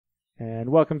And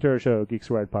welcome to our show, Geeks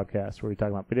Worldwide Podcast, where we talk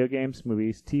about video games,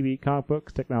 movies, TV, comic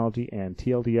books, technology, and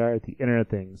TLDR, the Internet of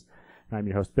Things. I'm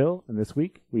your host, Bill, and this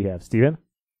week we have Steven.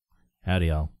 Howdy,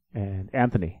 y'all. And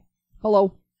Anthony.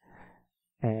 Hello.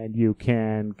 And you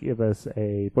can give us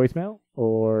a voicemail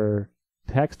or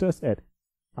text us at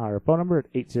our phone number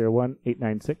at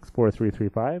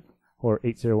 801-896-4335 or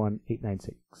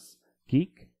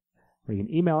 801-896-GEEK. Or you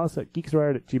can email us at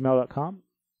geekswired@gmail.com.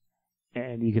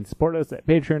 And you can support us at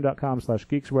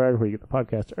patreon.com/geekswired, where you get the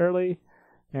podcast early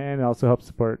and also help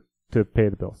support to pay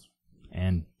the bills.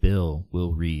 And Bill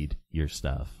will read your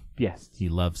stuff. Yes. He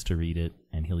loves to read it,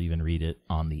 and he'll even read it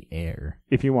on the air.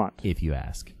 If you want. If you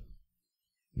ask.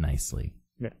 Nicely.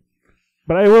 Yeah.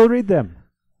 But I will read them.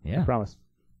 Yeah. I promise.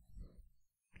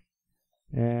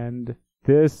 And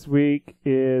this week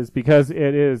is, because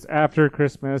it is after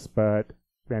Christmas,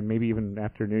 and maybe even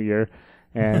after New Year,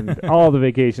 and all the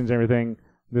vacations and everything,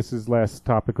 this is less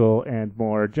topical and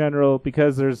more general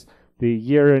because there's the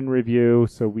year in review,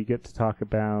 so we get to talk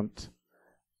about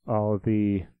all of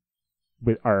the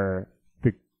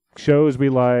shows we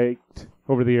liked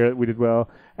over the year that we did well,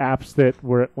 apps that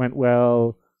went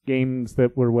well, games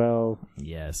that were well.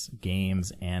 Yes,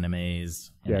 games,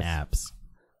 animes, and apps.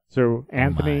 So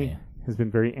Anthony has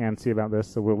been very antsy about this,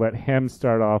 so we'll let him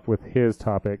start off with his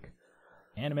topic.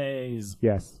 Animes.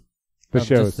 Yes. The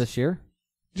shows. Just this year?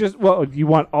 Do you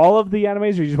want all of the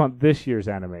animes, or you just want this year's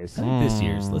animes? This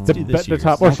year's. Let's do this year's. The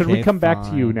top, or should we come back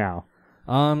to you now?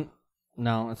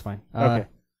 No, it's fine. Okay.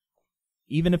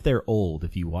 Even if they're old,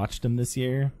 if you watched them this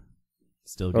year,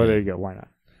 still good. Oh, there you go. Why not?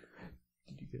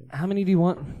 How many do you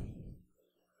want?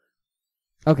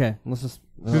 Okay, let's just...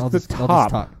 I'll just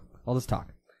talk.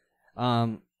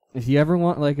 If you ever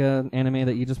want like an anime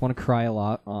that you just want to cry a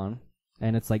lot on,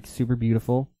 and it's like super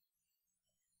beautiful,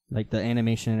 like the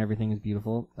animation and everything is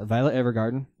beautiful, Violet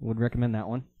Evergarden, would recommend that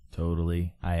one.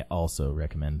 Totally. I also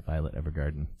recommend Violet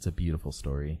Evergarden. It's a beautiful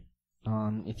story.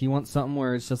 If you want something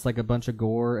where it's just like a bunch of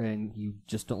gore and you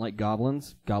just don't like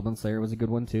goblins, Goblin Slayer was a good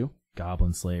one too.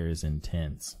 Goblin Slayer is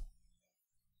intense.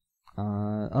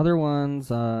 Other ones,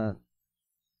 the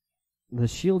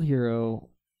Shield Hero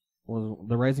was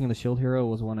the Rising of the Shield Hero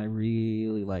was one I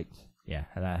really liked. Yeah,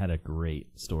 that had a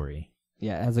great story.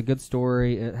 Yeah, it has a good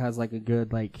story. It has like a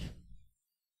good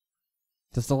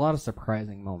just a lot of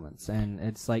surprising moments, and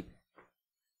it's like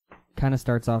kind of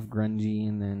starts off grungy,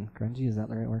 and then grungy, is that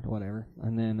the right word? Whatever,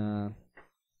 and then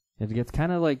it gets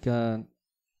kind of like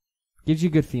gives you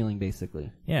a good feeling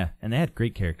basically. Yeah, and they had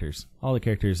great characters. All the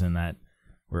characters in that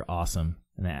were awesome,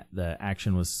 and the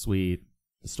action was sweet.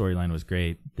 The storyline was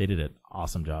great. They did an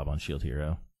awesome job on Shield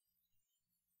Hero.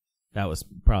 That was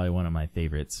probably one of my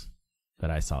favorites that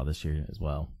I saw this year as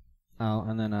well. Oh,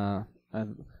 and then I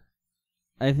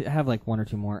have like one or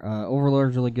two more.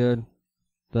 Overlord's really good.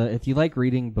 If you like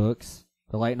reading books,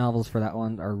 the light novels for that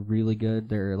one are really good.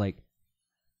 They're like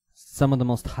some of the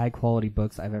most high quality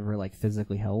books I've ever like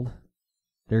physically held.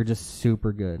 They're just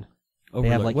super good. Overlord. They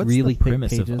have like What's really the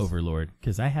premise thick pages. of Overlord?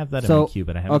 Because I have that in my queue,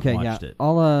 but I haven't watched it.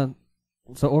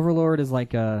 So Overlord is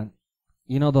like the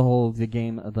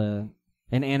game of in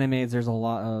animes. There's a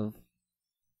lot of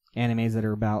animes that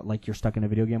are about like you're stuck in a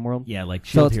video game world. Yeah, like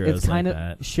Shield Heroes it's kind like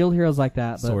of that. Shield Heroes like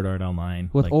that. But Sword Art Online.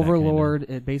 With like Overlord,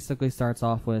 it basically starts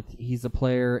off with he's a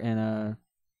player in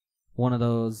one of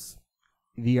those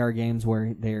VR games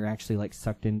where they're actually like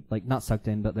sucked in, like not sucked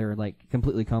in, but they're like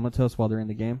completely comatose while they're in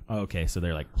the game. Okay, so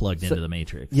they're like plugged into the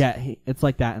Matrix. Yeah, it's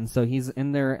like that, and so he's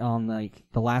in there on like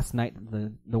the last night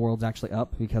the world's actually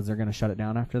up because they're gonna shut it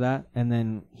down after that, and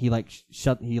then he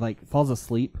falls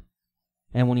asleep,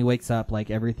 and when he wakes up,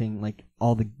 like everything, like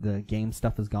all the game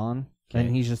stuff is gone, and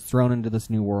he's just thrown into this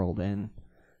new world, and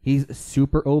he's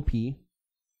super OP.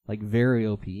 Like, very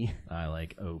OP. I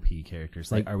like OP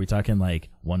characters. Like, are we talking like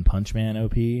One Punch Man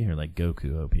OP or like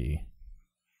Goku OP?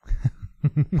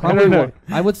 Probably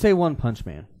I would say One Punch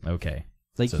Man. Okay.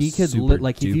 Like, so he could,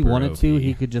 if he wanted to,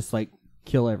 he could just, like,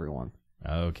 kill everyone.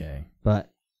 Okay. But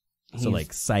so,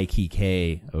 like, Psyche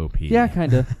K OP. Yeah,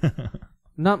 kind of.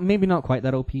 Maybe not quite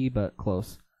that OP, but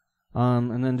close.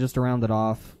 And then just to round it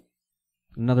off,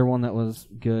 another one that was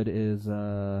good is,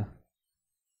 I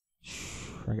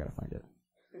gotta find it.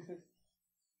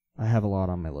 I have a lot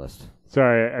on my list.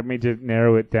 Sorry, I made you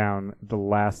narrow it down the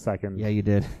last second. Yeah, you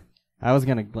did. I was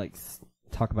gonna like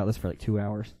talk about this for like 2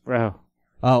 hours. Wow.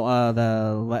 Oh,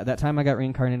 that time I got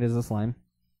reincarnated as a slime.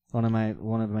 One of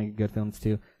my good films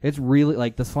too. It's really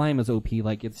like the slime is OP.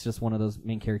 Like it's just one of those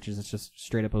main characters. It's just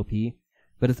straight up OP,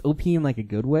 but it's OP in like a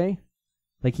good way.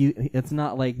 Like it's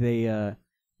not like they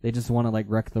just want to like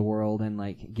wreck the world and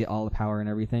like get all the power and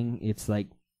everything. It's like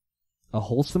a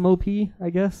wholesome OP, I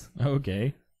guess.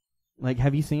 Okay. Like,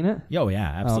 have you seen it? Oh yeah,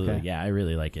 absolutely. okay. Yeah, I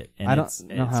really like it. And I don't it's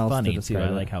know how else to funny too. describe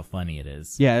I it. like how funny it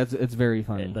is. Yeah, it's very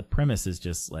funny. The premise is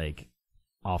just like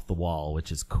off the wall,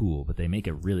 which is cool, but they make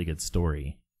a really good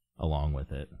story along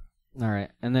with it. All right,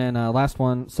 and then last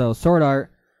one. So Sword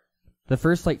Art, the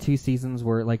first like 2 seasons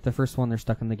were like the first one they're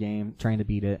stuck in the game trying to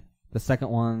beat it. The second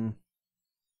one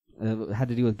had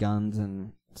to do with guns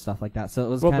and stuff like that. So it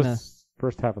was kind of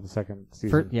first half of the second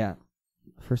season.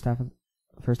 First half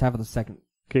of the second.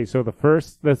 Okay, so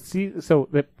so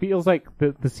it feels like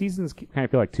the seasons kind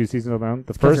of feel like 2 seasons alone.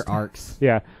 The First first arcs.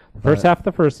 Yeah, the first half of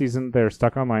the first season they're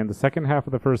stuck online. The second half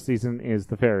of the first season is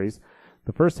the fairies.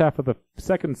 The first half of the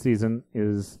second season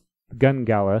is Gun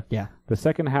Gala. Yeah. The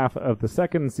second half of the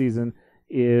second season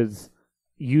is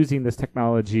using this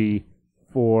technology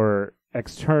for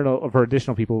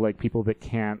additional people, like people that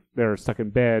they're stuck in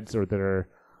beds or that are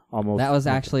almost. That was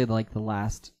actually like the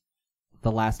last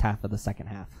half of the second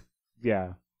half.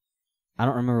 Yeah. I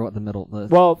don't remember what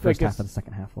the first half of the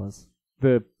second half was.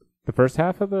 The first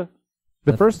half of the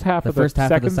first half of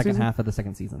the second half of the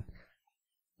second season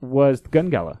was Gun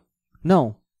Gala.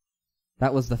 No,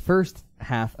 that was the first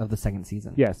half of the second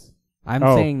season. Yes. I'm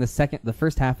saying the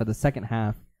first half of the second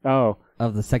half of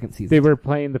the second season. They were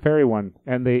playing the fairy one,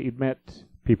 and they met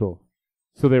people.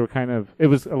 So they were it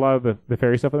was a lot of the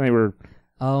fairy stuff, and they were...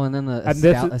 Oh, and then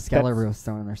Excalibur was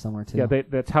thrown there somewhere, too. Yeah,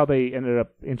 that's how they ended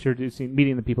up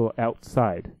meeting the people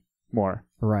outside more.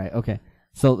 Right, okay.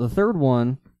 So the third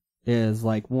one is,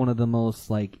 like, one of the most,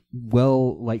 like,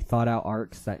 thought out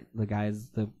arcs that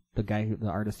the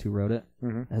artist who wrote it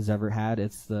has ever had.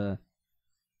 It's the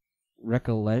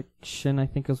Recollection, I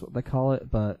think is what they call it.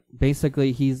 But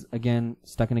basically, he's again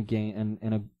stuck in a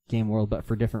game world, but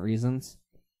for different reasons.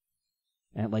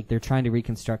 And like they're trying to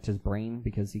reconstruct his brain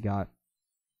because he got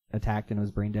attacked and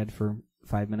was brain dead for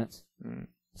 5 minutes.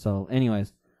 So,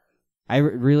 anyways, I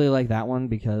really like that one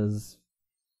because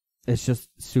it's just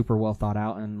super well thought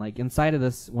out. And like inside of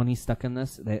this, when he's stuck in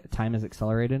this, the time is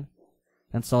accelerated.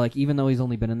 And so, like, even though he's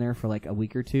only been in there for, like, a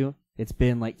week or two, it's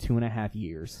been, like, 2.5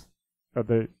 years. Of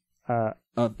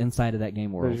inside of that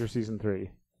game world. There's your season 3.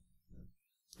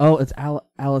 Oh, it's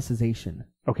Alicization.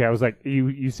 Okay, I was like,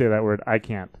 you say that word. I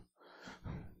can't.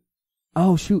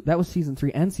 Oh, shoot. That was season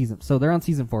 3 and so they're on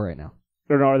season 4 right now.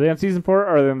 No, are they on season 4 or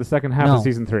are they on the second half of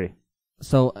season 3?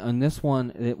 So, on this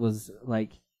one, it was,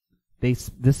 like,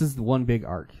 this is one big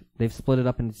arc. They've split it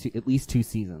up into at least 2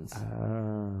 seasons.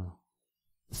 Oh.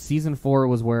 Season 4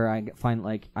 was where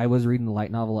I was reading the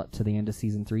light novel up to the end of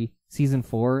season 3. Season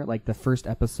 4, like the first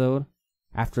episode,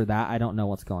 after that, I don't know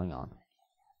what's going on.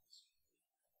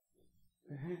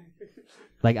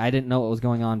 Like, I didn't know what was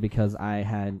going on because I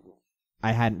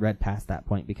hadn't read past that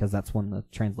point because that's when the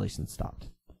translation stopped.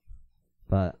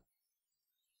 But,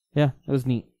 yeah, it was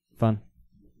neat. Fun.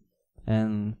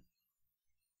 And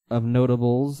of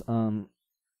notables,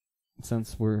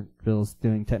 since Bill's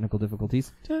doing technical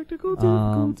difficulties.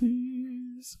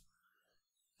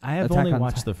 I have only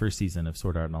watched the first season of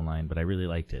Sword Art Online, but I really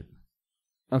liked it.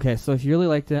 Okay, so if you really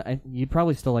liked it, you'd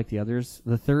probably still like the others.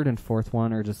 The third and fourth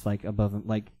one are just like above,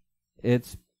 like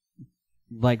it's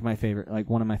like my favorite, like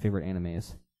one of my favorite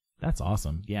animes. That's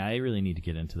awesome. Yeah, I really need to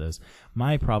get into those.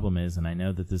 My problem is, and I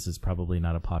know that this is probably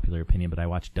not a popular opinion, but I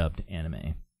watch dubbed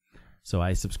anime. So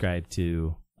I subscribe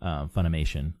to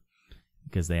Funimation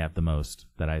because they have the most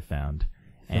that I've found.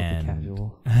 And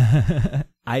casual.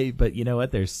 But you know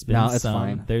what? There's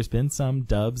been some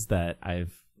dubs that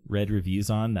I've read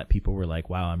reviews on that people were like,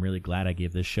 wow, I'm really glad I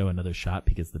gave this show another shot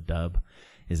because the dub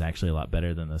is actually a lot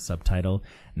better than the subtitle.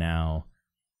 Now,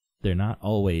 they're not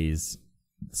always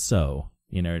so,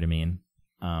 you know what I mean?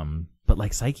 But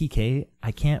like Psyche K,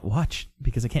 I can't watch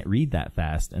because I can't read that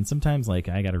fast. And sometimes like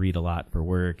I got to read a lot for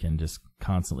work and just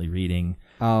constantly reading.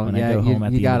 Oh, when yeah, I go home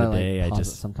at the end of the day, like,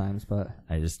 sometimes, but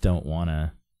I just don't want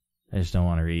to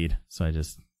read. So I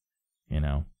just,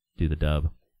 do the dub.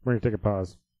 We're going to take a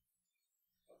pause.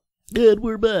 Good,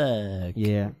 we're back.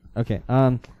 Yeah. Okay.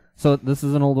 So this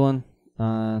is an old one.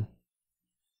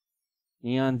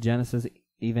 Neon Genesis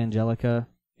Evangelion.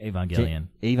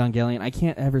 I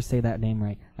can't ever say that name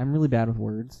right. I'm really bad with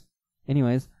words.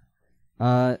 Anyways,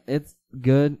 it's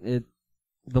good.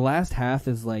 The last half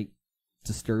is like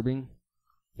disturbing.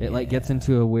 It like gets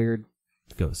into a weird.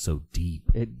 It goes so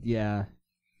deep.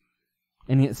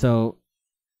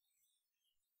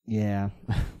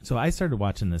 So I started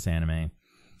watching this anime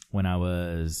when I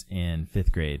was in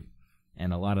 5th grade,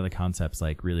 and a lot of the concepts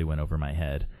like really went over my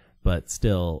head. But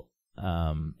still,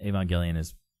 Evangelion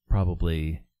is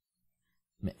probably,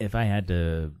 if I had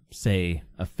to say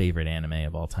a favorite anime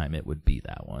of all time, it would be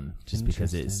that one. Just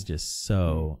because it's just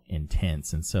so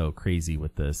intense and so crazy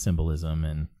with the symbolism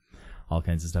and all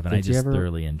kinds of stuff, and Did I just you ever-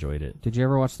 thoroughly enjoyed it. Did you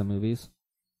ever watch the movies?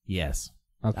 Yes.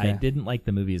 Okay. I didn't like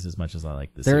the movies as much as I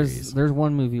liked the series. There's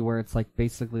one movie where it's like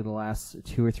basically the last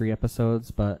 2 or 3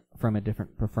 episodes, but from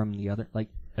the other, like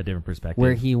A different perspective.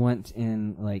 where he went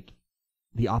in like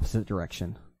the opposite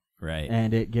direction, right.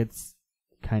 and it gets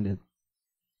kind of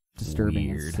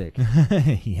disturbing Weird. and sick.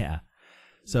 Yeah.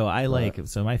 So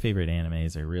so my favorite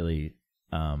animes are really,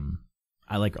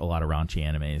 I like a lot of raunchy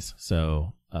animes.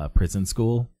 So, Prison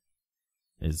School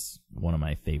is one of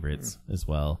my favorites as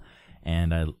well.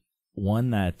 And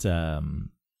one that,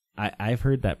 I've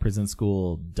heard that Prison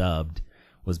School dubbed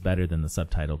was better than the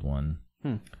subtitled one.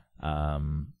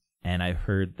 And I've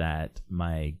heard that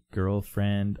my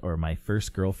girlfriend or my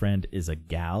first girlfriend is a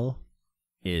gal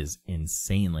is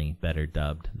insanely better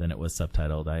dubbed than it was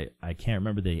subtitled. I can't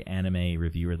remember the anime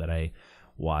reviewer that I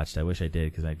watched. I wish I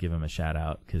did because I'd give him a shout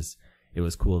out because it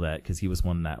was cool because he was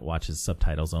one that watches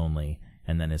subtitles only.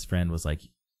 And then his friend was like,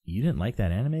 you didn't like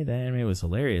that anime? That anime was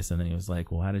hilarious. And then he was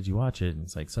like, well, how did you watch it? And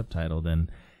it's like subtitled.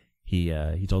 And he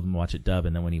told him to watch it dubbed.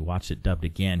 And then when he watched it dubbed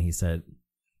again, he said,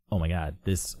 oh my God,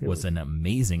 this was an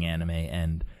amazing anime.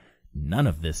 And none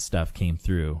of this stuff came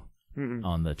through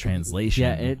on the translation.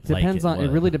 Yeah, it depends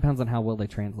it really depends on how well they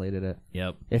translated it.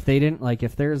 Yep. If they didn't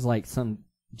if there's like some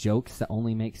jokes that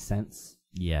only make sense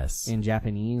Yes. in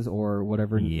Japanese or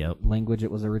whatever language it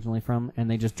was originally from,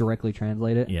 and they just directly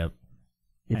translate it. Yep.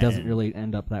 It doesn't really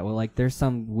end up that way. Like there's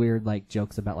some weird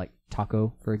jokes about like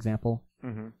taco, for example.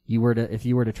 Mm-hmm. If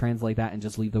you were to translate that and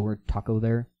just leave the word taco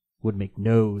there, would make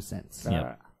no sense.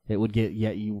 Yep. It would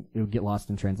get lost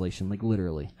in translation, like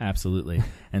literally. Absolutely.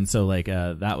 And so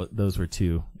those were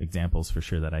 2 examples for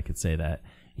sure that I could say that,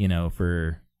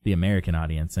 for the American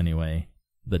audience anyway,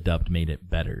 the dubbed made it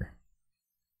better.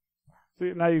 So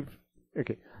now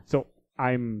so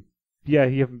you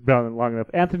haven't been on long enough.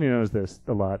 Anthony knows this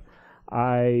a lot.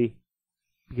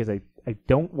 Because I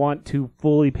don't want to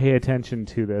fully pay attention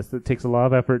to this. It takes a lot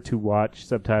of effort to watch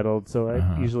subtitled, so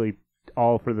I usually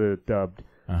all for the dubbed.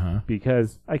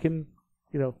 Because I can,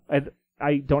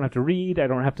 I don't have to read, I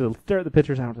don't have to stare at the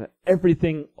pictures, I don't have to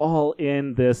everything all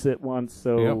in this at once,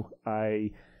 so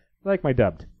I like my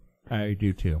dubbed. I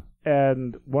do too.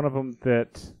 And one of them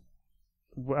that,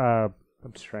 I'm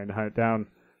just trying to hunt it down,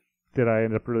 that I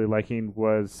ended up really liking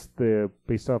was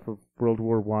based off of World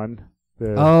War One.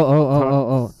 Tanya.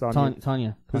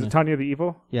 Was it Tanya the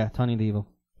Evil? Yeah, Tanya the Evil.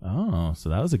 Oh, so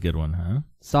that was a good one, huh?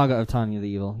 Saga of Tanya the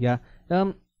Evil. Yeah.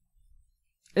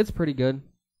 It's pretty good.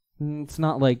 It's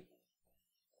not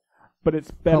but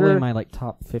it's better probably my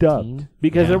top 15 dubbed,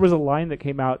 because there was a line that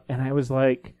came out and I was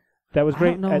like, that was great.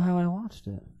 I don't know how I watched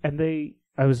it. And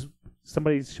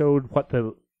somebody showed what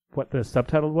the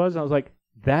subtitle was, and I was like,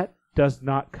 that does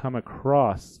not come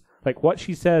across. Like what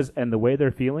she says and the way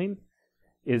they're feeling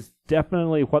is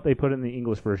definitely what they put in the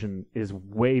English version is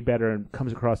way better and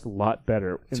comes across a lot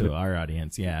better to our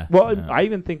audience. Yeah. Well, I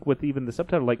even think with even the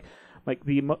subtitle, like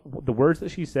the words that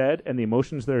she said and the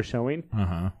emotions they're showing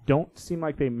don't seem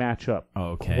like they match up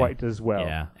quite as well.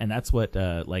 Yeah, and that's what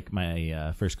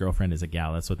my first girlfriend is a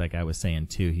gal. That's what that guy was saying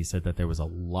too. He said that there was a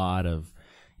lot of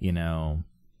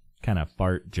kind of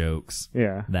fart jokes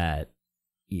that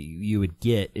you would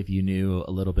get if you knew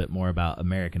a little bit more about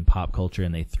American pop culture,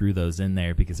 and they threw those in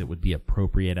there because it would be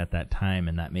appropriate at that time,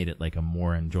 and that made it like a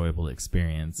more enjoyable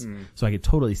experience. So I could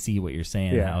totally see what you're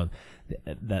saying, how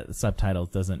that the subtitles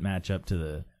doesn't match up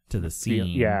to the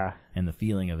scene and the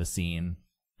feeling of a scene,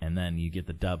 and then you get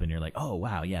the dub and you're like, oh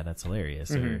wow, yeah, that's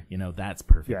hilarious, or that's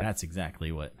perfect, that's exactly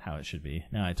how it should be.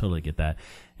 No, I totally get that.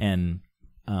 And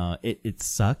it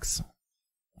sucks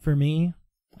for me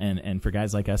and for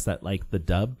guys like us that like the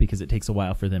dub, because it takes a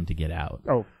while for them to get out.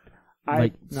 Oh,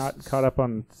 I'm not caught up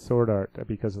on Sword Art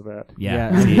because of that.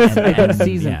 And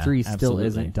season 3 still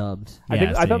isn't dubbed.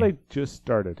 I thought they just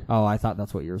started. Oh, I thought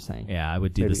that's what you were saying. Yeah, I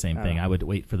would do the same thing. I would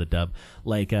wait for the dub.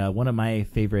 Like one of my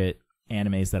favorite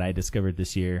animes that I discovered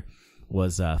this year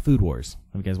was Food Wars.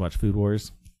 Have you guys watched Food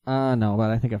Wars? No,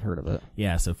 but I think I've heard of it.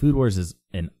 Yeah, so Food Wars is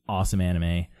an awesome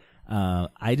anime.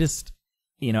 I just,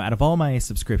 out of all my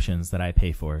subscriptions that I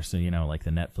pay for, so, like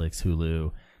the Netflix,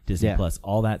 Hulu, Disney Plus,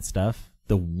 all that stuff,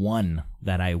 the one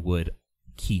that I would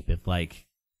keep if,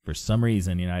 for some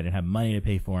reason, I didn't have money to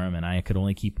pay for them and I could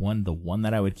only keep one, the one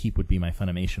that I would keep would be my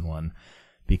Funimation one.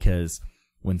 Because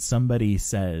when somebody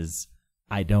says,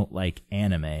 I don't like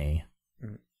anime,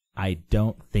 I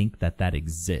don't think that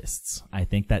exists. I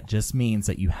think that just means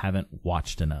that you haven't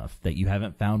watched enough, that you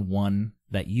haven't found one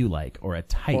that you like, or a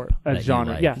type, or a that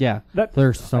genre. You like. Yeah.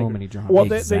 There's so many genres. Well,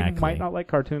 they might not like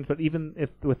cartoons, but even if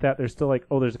with that, they're still like,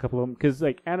 oh, there's a couple of them. Because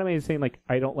anime is saying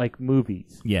I don't like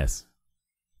movies. Yes.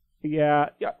 Yeah.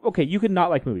 Okay, you can not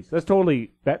like movies. That's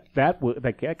totally that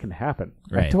can happen.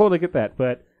 Right. I totally get that.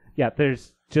 But yeah,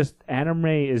 there's just anime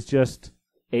is just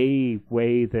a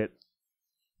way that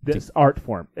this art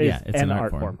form is it's an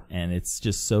art form. form, and it's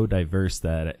just so diverse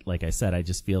that, like I said, I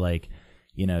just feel like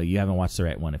you haven't watched the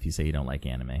right one if you say you don't like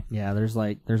anime. Yeah, there's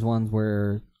ones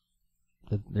where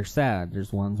they're sad.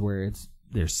 There's ones where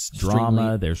there's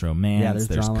drama, there's romance,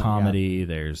 there's drama, comedy,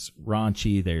 there's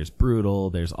raunchy, there's brutal,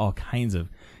 there's all kinds, and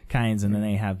then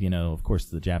they have, of course,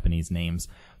 the Japanese names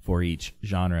for each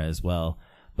genre as well.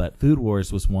 But Food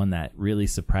Wars was one that really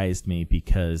surprised me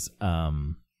because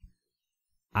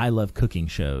I love cooking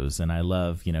shows and I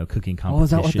love, cooking competitions. Oh, is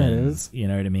that what that is? You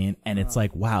know what I mean? And it's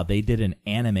like, wow, they did an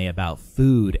anime about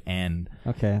food and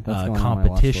that's going on my watch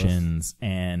competitions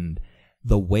and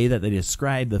the way that they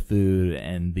describe the food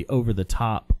and the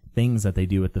over-the-top things that they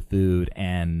do with the food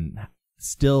and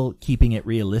still keeping it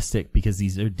realistic because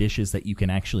these are dishes that you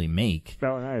can actually make.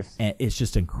 Oh, nice. And it's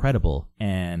just incredible.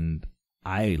 And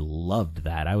I loved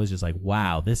that. I was just like,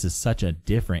 wow, this is such a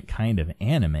different kind of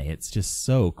anime. It's just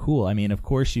so cool. I mean, of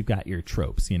course, you've got your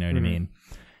tropes, you know what I mean?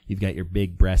 You've got your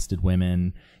big-breasted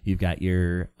women. You've got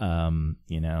your,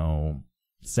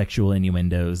 sexual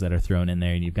innuendos that are thrown in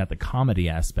there, and you've got the comedy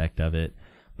aspect of it,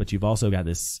 but you've also got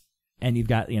this, and you've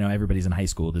got, everybody's in high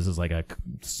school. This is like a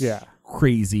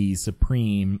crazy,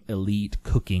 supreme, elite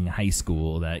cooking high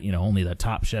school that, only the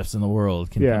top chefs in the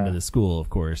world can come to the school, of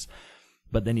course.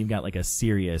 But then you've got like a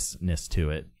seriousness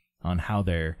to it on how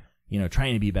they're,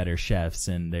 trying to be better chefs,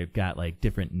 and they've got like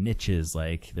different niches.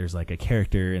 Like there's like a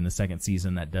character in the second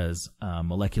season that does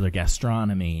molecular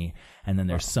gastronomy, and then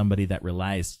there's somebody that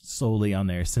relies solely on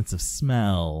their sense of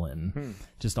smell, and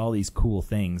just all these cool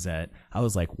things that I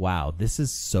was like, wow, this is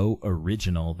so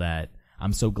original that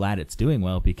I'm so glad it's doing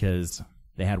well, because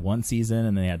they had one season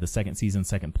and then they had the second season,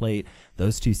 second plate.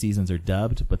 Those 2 seasons are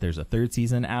dubbed, but there's a 3rd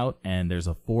season out and there's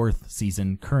a 4th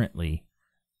season currently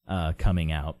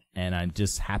coming out, and I'm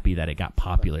just happy that it got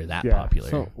popular.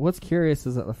 So what's curious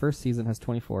is that the first season has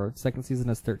 24, second season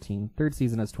has 13, third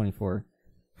season has 24,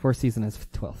 fourth season has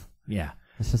 12. Yeah,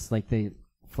 it's just like they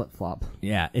flip flop.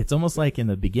 Yeah, it's almost like in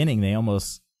the beginning they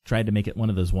almost tried to make it one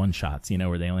of those one shots,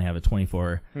 where they only have a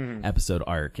 24 episode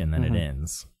arc and then it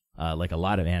ends, like a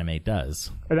lot of anime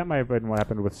does. And that might have been what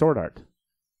happened with Sword Art,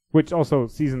 which also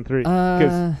season 3.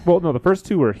 Because the first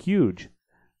 2 were huge.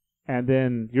 And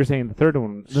then you're saying the third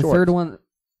one was short. The third one,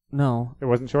 no. It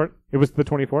wasn't short? It was the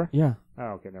 24? Yeah. Oh,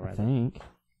 okay, never mind. I think.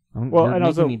 Well, you're and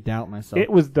also, making me doubt myself. It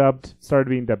was started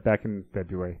being dubbed back in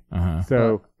February.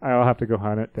 So I'll have to go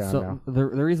hunt it down now. The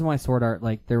reason why Sword Art,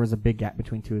 there was a big gap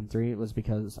between 2 and 3 was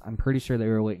because I'm pretty sure they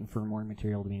were waiting for more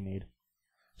material to be made.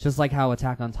 Just like how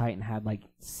Attack on Titan had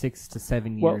 6 to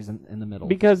 7 years in the middle.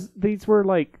 Because these were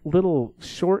little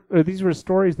short, these were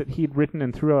stories that he'd written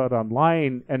and threw out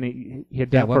online, and he had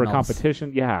done for a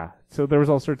competition. Yeah, so there was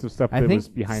all sorts of stuff that was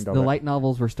behind all that. The light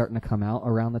novels were starting to come out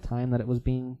around the time that it was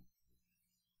being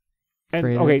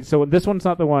created. Okay, so this one's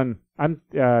not the one.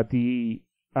 The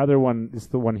other one is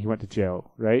the one he went to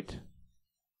jail, right?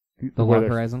 The Log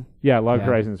Horizon? Yeah, Log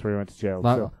Horizon is where he went to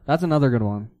jail. That's another good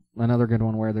one. Another good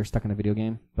one where they're stuck in a video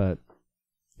game, but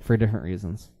for different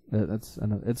reasons.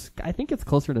 I think it's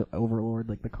closer to Overlord,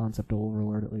 like the concept of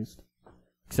Overlord at least.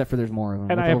 Except for there's more of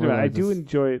them. And I do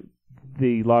enjoy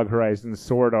the Log Horizon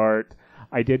Sword Art.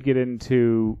 I did get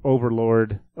into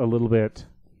Overlord a little bit.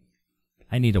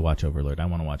 I need to watch Overlord. I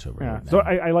want to watch Overlord. Yeah. So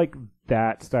I like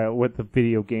that style with the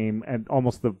video game and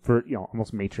almost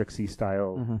almost Matrix-y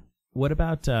style. Mm-hmm. What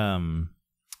about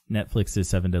Netflix's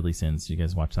 7 Deadly Sins? Did you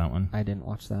guys watch that one? I didn't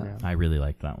watch that. Yeah. I really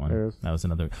liked that one. That was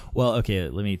another. Well, okay,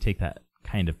 let me take that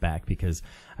kind of back, because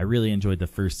I really enjoyed the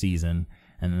first season,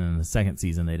 and then in the second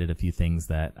season they did a few things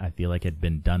that I feel like had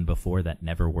been done before that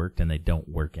never worked, and they don't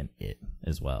work in it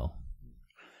as well.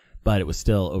 But it was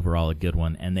still overall a good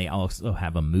one, and they also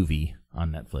have a movie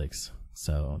on Netflix.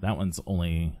 So that one's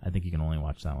I think you can only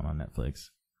watch that one on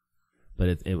Netflix.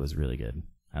 But it was really good.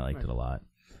 I liked it a lot.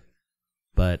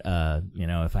 But,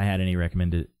 if I had any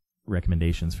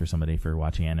recommendations for somebody for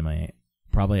watching anime,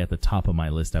 probably at the top of my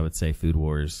list, I would say Food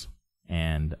Wars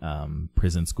and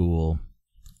Prison School,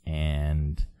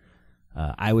 and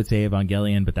I would say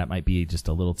Evangelion, but that might be just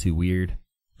a little too weird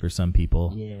for some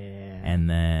people. Yeah. And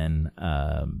then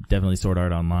definitely Sword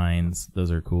Art Online's.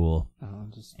 Those are cool.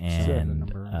 And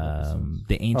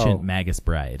The Ancient Magus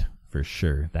Bride, for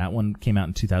sure. That one came out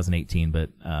in 2018,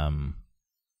 but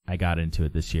I got into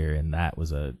it this year, and that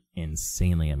was a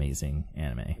insanely amazing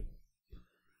anime.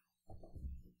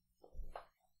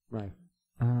 Right.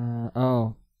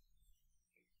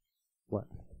 What?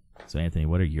 So, Anthony,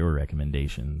 what are your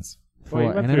recommendations? For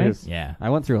what, anime? Yeah. I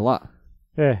went through a lot.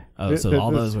 Yeah. Oh, so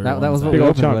all those were that ones was what big we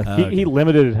old opened chunk. with. Oh, He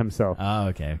limited it himself. Oh,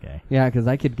 okay. Yeah, because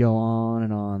I could go on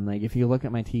and on. Like, if you look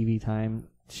at my TV time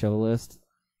show list,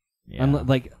 Yeah.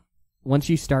 like, once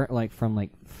you start, like, from,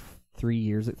 like,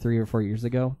 3 or 4 years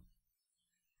ago,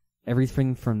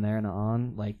 everything from there and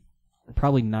on, like,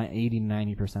 probably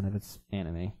 80-90% of it's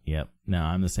anime. Yep. No,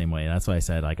 I'm the same way. That's why I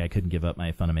said, like, I couldn't give up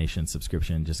my Funimation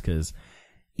subscription just because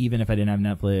even if I didn't have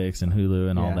Netflix and Hulu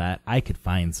and all that, I could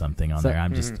find something on there.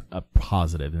 I'm just a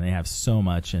positive, and they have so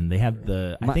much, and they have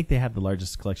I think they have the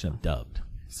largest collection of dubbed.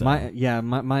 So.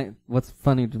 My what's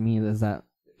funny to me is that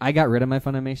I got rid of my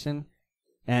Funimation,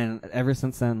 and ever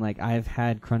since then, like, I've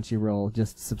had Crunchyroll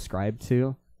just subscribed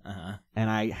to, and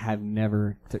I have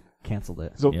never canceled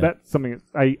it. So that's something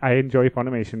I enjoy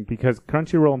Funimation because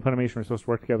Crunchyroll and Funimation were supposed to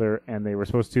work together, and they were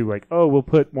supposed to like, oh, we'll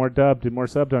put more dubbed and more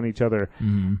subbed on each other,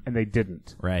 and they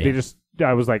didn't. Right. They just,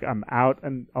 I was like, I'm out,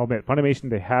 and I'll admit, Funimation,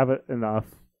 they have it enough,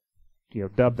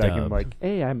 dubbed. I can like,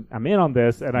 hey, I'm in on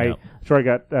this, and I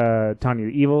got Tanya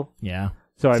the Evil. Yeah.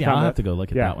 So I'll have to go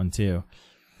look at that one too.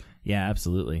 Yeah,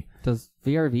 absolutely. Does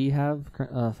VRV have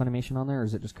Funimation on there, or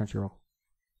is it just Crunchyroll?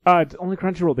 It's only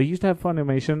Crunchyroll. They used to have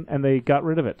Funimation, and they got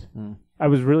rid of it. I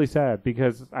was really sad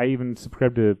because I even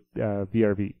subscribed to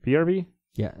VRV. VRV?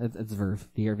 Yeah, it's VRV.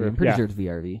 VRV. I'm pretty sure it's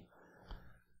VRV.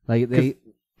 Like they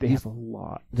have a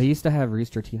lot. They used to have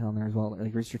Rooster Teeth on there as well,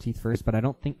 like Rooster Teeth First, but I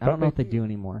don't know if they do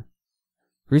anymore.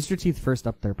 Rooster Teeth First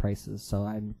upped their prices, so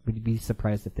I would be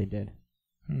surprised if they did.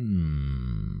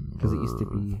 Because it used to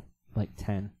be like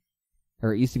 10,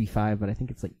 or it used to be 5, but I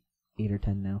think it's like 8 or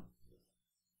 10 now.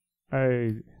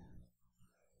 I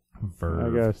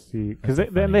gotta see because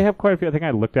they have quite a few. I think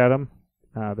I looked at them.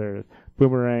 There's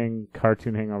Boomerang,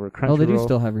 Cartoon Hangover, Crunchyroll. Oh, they do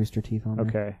still have Rooster Teeth on there.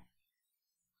 Okay,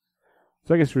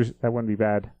 so I guess that wouldn't be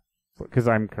bad because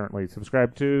I'm currently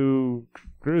subscribed to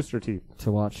Rooster Teeth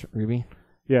to watch RWBY.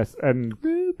 Yes, and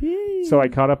RWBY. So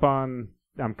I'm caught up on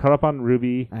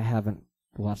RWBY. I haven't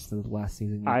watched the last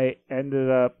season yet. I ended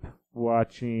up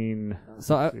watching.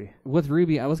 With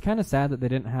RWBY, I was kind of sad that they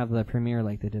didn't have the premiere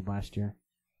like they did last year.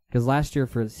 Because last year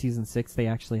for season 6, they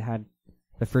actually had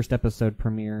the first episode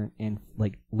premiere in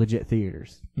like legit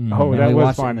theaters. Oh, that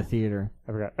was fun in the theater.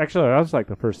 I forgot. Actually, that was like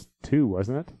the first 2,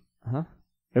 wasn't it? Huh?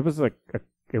 It was like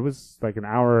an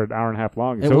hour and a half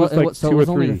long. So it was like 2 or 3. It was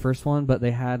only the first one, but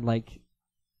they had like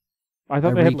I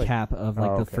thought a they recap had of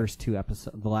like the first 2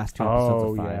 episodes, the last 2 episodes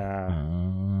of 5.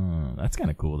 Yeah. That's kind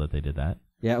of cool that they did that.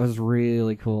 Yeah, it was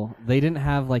really cool. They didn't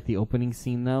have like the opening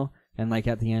scene though, and like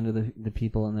at the end of the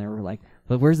people in there were like,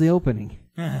 "But where's the opening?"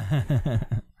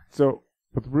 So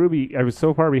with RWBY, I was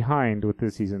so far behind with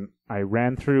this season. I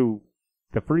ran through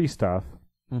the free stuff,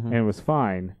 and it was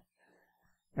fine.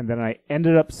 And then I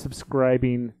ended up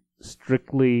subscribing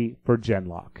strictly for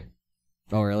Genlock.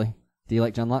 Oh, really? Do you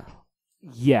like Genlock?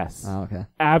 Yes. Oh, okay.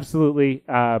 Absolutely.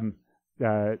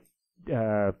 Michael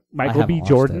B.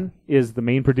 Jordan is the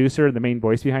main producer and the main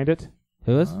voice behind it.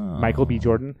 Who is? Michael B.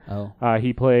 Jordan. Oh.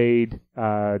 He played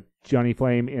Johnny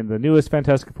Flame in the newest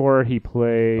Fantastic Four. He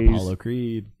plays Apollo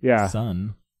Creed. Yeah.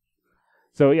 Son.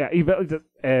 So yeah,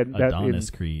 Adonis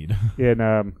Creed.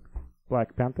 In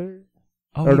Black Panther.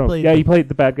 Oh, he played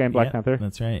the bad guy in Black Panther.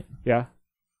 That's right. Yeah.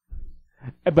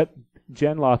 But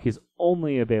Genlock is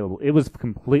only available. It was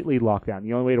completely locked down.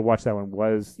 The only way to watch that one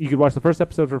was you could watch the first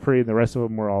episode for free, and the rest of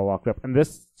them were all locked up. And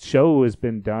this show has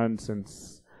been done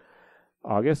since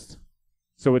August,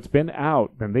 so it's been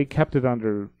out. And they kept it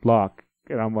under lock.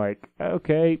 And I'm like,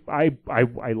 okay, I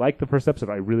like the first episode.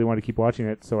 I really want to keep watching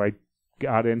it, so I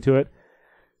got into it.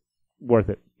 Worth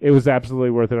it. It was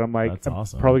absolutely worth it. I'm like, that's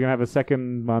awesome. I'm probably gonna have a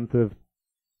second month of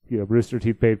Rooster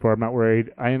Teeth paid for. I'm not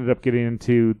worried. I ended up getting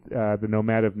into the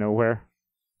Nomad of Nowhere.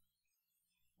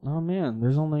 Oh man,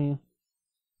 there's only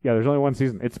one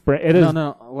season. It is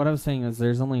no. What I was saying is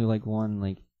there's only like one,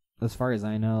 like as far as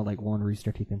I know, like one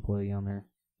Rooster Teeth employee on there.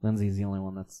 Lindsay's the only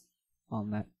one that's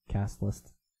on that cast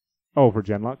list. Oh, for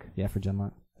Genlock? Yeah, for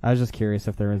Genlock. I was just curious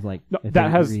if there was like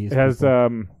that has what's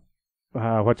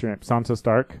her name? Sansa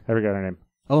Stark. I forgot her name.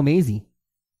 Oh, Maisie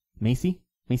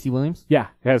Williams. Yeah,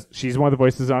 she's one of the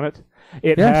voices on it. She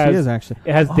is actually.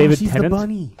 It has David she's Tennant. The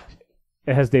bunny.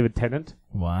 It has David Tennant.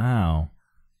 Wow.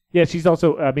 Yeah, she's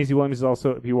also Maisie Williams is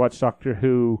also. If you watch Doctor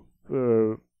Who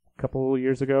a couple of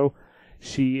years ago,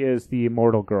 she is the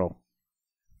immortal girl.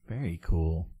 Very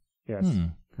cool. Yes,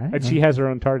 and she has her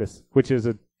own TARDIS, which is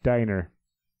a diner.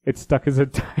 It's stuck as a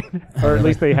diner, or at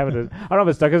least they have it as. I don't know if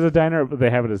it's stuck as a diner, but they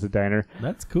have it as a diner.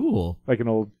 That's cool. Like an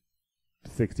old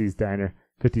 60s diner,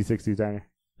 50s, 60s diner.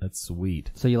 That's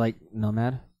sweet. So you like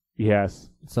Nomad? Yes.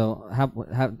 So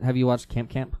have you watched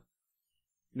Camp?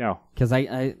 No. Because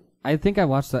I I think I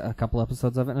watched a couple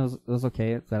episodes of it, and it was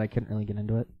okay. It's that I couldn't really get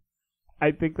into it.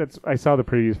 I think I saw the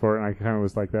previews for it, and I kind of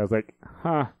was like that. I was like,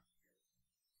 huh.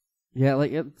 Yeah,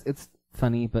 like it's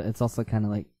funny, but it's also kind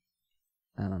of like,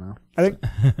 I don't know. I think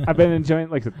I've been enjoying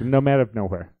like the Nomad of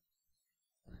Nowhere.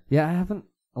 Yeah, I haven't.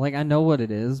 Like, I know what it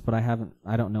is, but I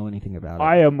don't know anything about it.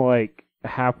 I am like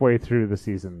halfway through the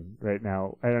season right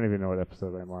now. I don't even know what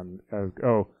episode I'm on.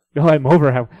 I'm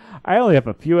over half. I only have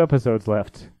a few episodes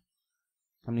left.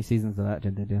 How many seasons of that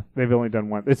did they do? They've only done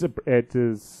one. It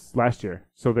is last year.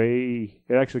 So it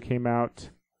actually came out.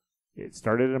 It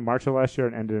started in March of last year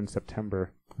and ended in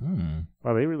September.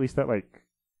 Well, they released that like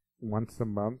once a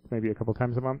month, maybe a couple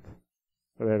times a month.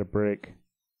 But they had a break.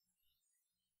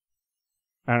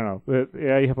 I don't know.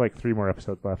 Yeah, you have like 3 more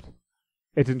episodes left.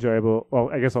 It's enjoyable. Well,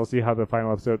 I guess I'll see how the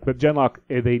final episode. But Genlock,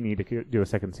 they need to do a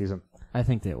second season. I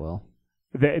think they will.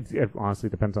 It honestly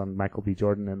depends on Michael B.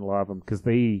 Jordan and a lot of them because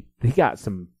they got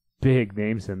some big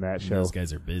names in that show. Those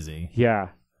guys are busy. Yeah,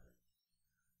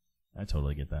 I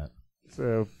totally get that.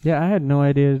 So yeah, I had no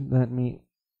idea that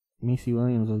Macy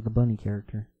Williams was the bunny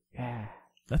character. Yeah,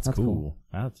 that's cool.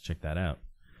 I'll have to check that out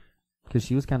because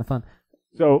she was kind of fun.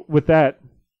 So with that,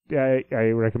 I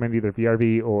recommend either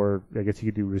VRV or I guess you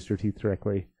could do Rooster Teeth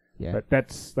directly. Yeah, but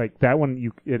that's like that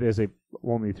one. It is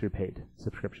only through paid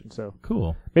subscription. So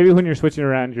cool. Maybe when you're switching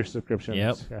around your subscriptions.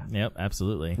 Yep,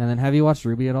 absolutely. And then have you watched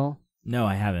RWBY at all? No,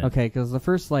 I haven't. Okay, because the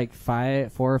first like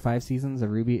 4 or 5 seasons of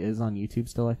RWBY is on YouTube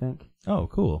still, I think. Oh,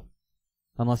 cool.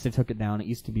 Unless they took it down. It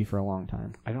used to be for a long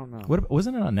time. I don't know.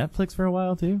 Wasn't it on Netflix for a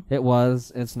while too? It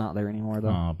was. It's not there anymore though.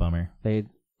 Oh, bummer. The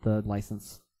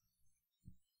license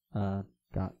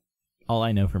got. All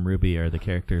I know from RWBY are the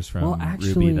characters from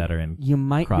RWBY that are in you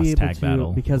might cross be able tag to,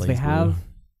 battle because they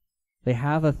Blaze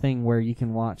have a thing where you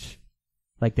can watch,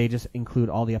 like they just include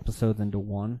all the episodes into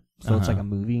one, so it's like a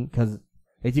movie. Because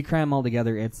if you cram them all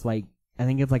together, it's like I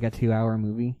think it's like a 2-hour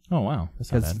movie. Oh wow, that's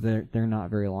not because bad. they're not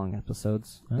very long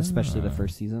episodes, especially the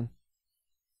first season.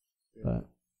 But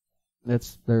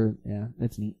it's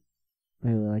neat. I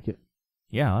really like it.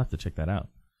 Yeah, I'll have to check that out.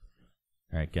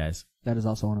 All right, guys. That is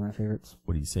also one of my favorites.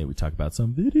 What do you say we talk about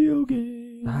some video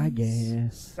games? I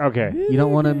guess. Okay. You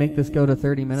don't want to make this go to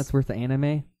 30 minutes worth of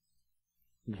anime?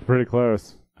 Pretty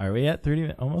close. Are we at 30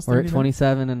 minutes? Almost 30 We're at minutes?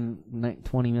 27 and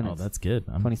 20 minutes. Oh, that's good.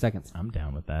 20 seconds. I'm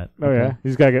down with that. Oh yeah, you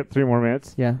just gotta get 3 more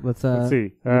minutes. Yeah, let's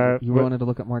see. You wanted to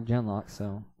look at more Genlock,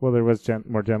 so. Well, there was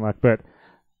more Genlock, but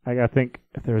I gotta think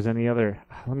if there was any other.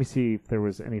 Let me see if there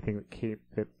was anything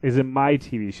that is in my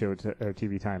TV show or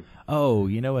TV time. Oh,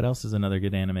 you know what else is another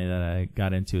good anime that I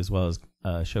got into as well as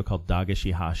a show called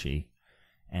Dagashihashi,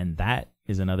 and that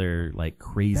is another like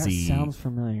crazy. That sounds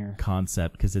familiar.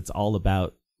 Concept because it's all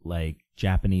about like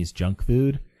Japanese junk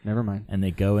food. Never mind. And they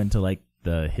go into like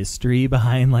the history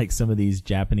behind like some of these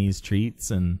Japanese treats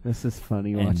and. This is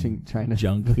funny trying to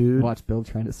junk food. Watch Bill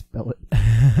trying to spell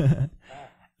it.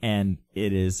 And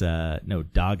it is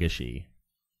Dagashi.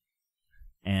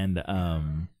 And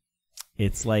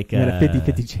it's like you had a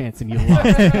 50-50 chance and you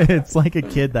lost. It's like a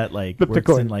kid that like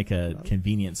works in like a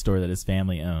convenience store that his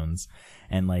family owns,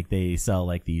 and like they sell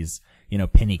like these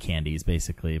penny candies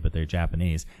basically, but they're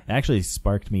Japanese. It actually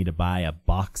sparked me to buy a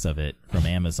box of it from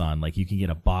Amazon. Like you can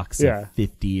get a box of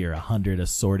 50 or 100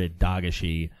 assorted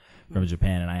Dagashi from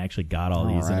Japan, and I actually got all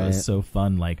these, and it was so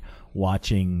fun, like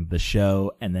watching the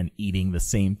show and then eating the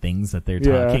same things that they're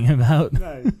talking about.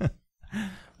 Nice.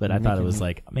 But I thought it was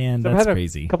like, man, that's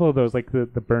crazy. A couple of those, like the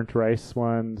burnt rice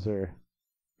ones, or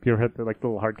have you ever had the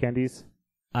little hard candies?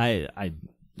 I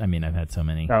mean, I've had so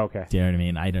many. Oh, okay. Do you know what I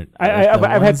mean? I don't.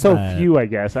 I've had so few. I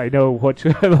guess I know what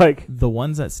like. The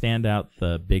ones that stand out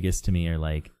the biggest to me are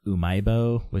like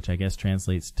umaibo, which I guess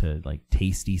translates to like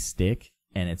tasty stick,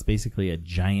 and it's basically a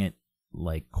giant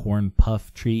like corn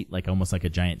puff treat, like almost like a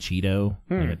giant Cheeto,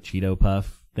 like a Cheeto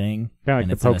puff thing, like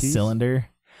and it's Pokies? in a cylinder.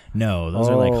 No, those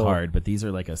are like hard, but these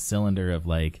are like a cylinder of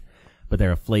like, but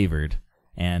they're flavored.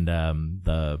 And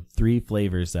the 3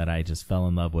 flavors that I just fell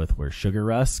in love with were sugar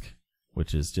rusk,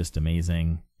 which is just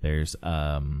amazing. There's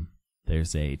a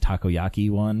takoyaki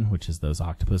one, which is those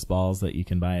octopus balls that you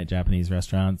can buy at Japanese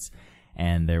restaurants,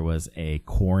 and there was a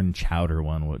corn chowder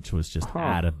one, which was just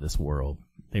out of this world.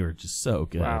 They were just so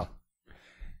good. Wow.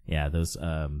 Yeah, those.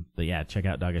 But yeah, check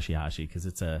out Dagashihashi because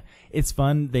it's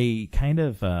fun. They kind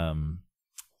of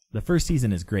the first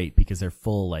season is great because they're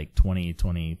full like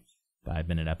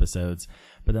 25-minute episodes,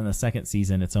 but then the second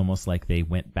season it's almost like they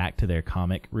went back to their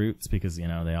comic roots because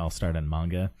they all start on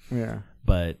manga. Yeah.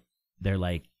 But they're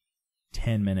like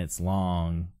 10 minutes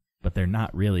long, but they're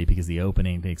not really because the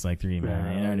opening takes like 3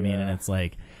 minutes. You know what I mean? And it's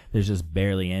like there's just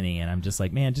barely any, and I'm just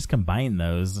like, man, just combine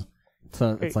those.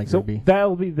 So it's like so RWBY.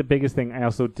 that'll be the biggest thing. I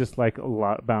also dislike a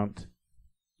lot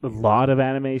of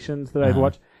animations that I've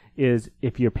watched is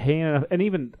if you're paying enough, and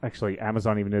even actually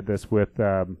Amazon even did this with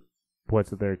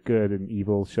what's it, their Good and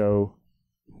Evil show.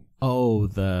 Oh,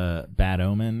 the Bad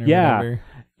Omen or whatever?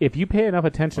 If you pay enough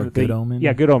attention... Or Good Omen?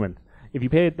 Yeah, Good Omen. If you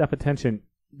pay enough attention,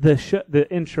 the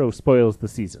intro spoils the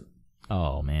season.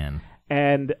 Oh, man.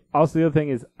 And also the other thing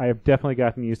is I've definitely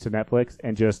gotten used to Netflix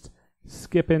and just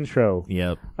skip intro.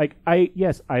 Yep. Like, I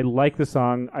like the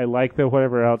song, I like the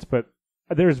whatever else, but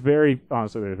there's very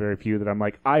few that I'm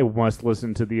like, I must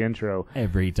listen to the intro.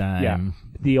 Every time. Yeah.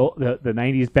 The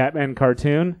 90s Batman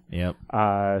cartoon. Yep.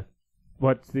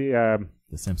 What's the...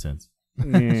 The Simpsons.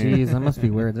 Jeez, that must be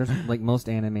weird. There's like most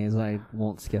animes, I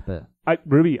won't skip it.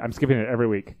 RWBY, I'm skipping it every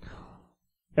week.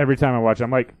 Every time I watch it,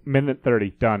 I'm like, minute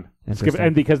 30, done. Skip it.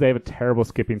 And because they have a terrible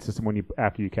skipping system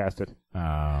after you cast it.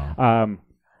 Oh.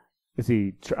 Let's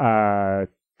see,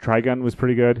 Trigun was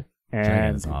pretty good. And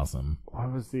Trigun is awesome.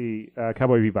 What was the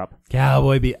Cowboy Bebop?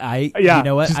 Cowboy Bebop. Yeah, you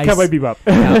know what? just Cowboy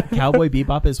Bebop. Cowboy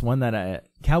Bebop is one that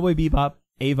Cowboy Bebop,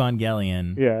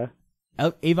 Evangelion. Yeah.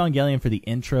 Evangelion for the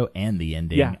intro and the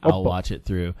ending. Yeah. I'll watch it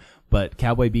through. But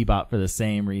Cowboy Bebop for the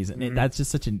same reason. Mm-hmm. That's just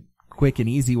such a quick and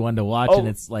easy one to watch, and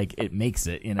it's like it makes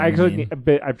it. You know,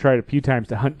 I've tried a few times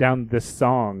to hunt down this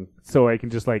song so I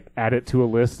can just like add it to a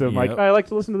list of like I like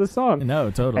to listen to this song. No,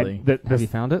 totally. Have you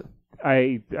found it?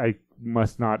 I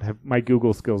must not have, my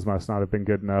Google skills must not have been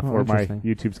good enough, or my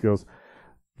YouTube skills.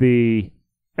 And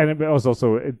it was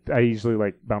also I usually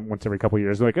like about once every couple of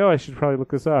years like, I should probably look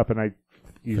this up, and I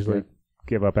usually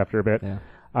give up after a bit.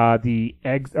 Yeah.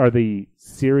 The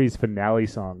series finale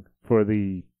song for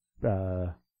the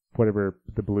whatever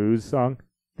the blues song,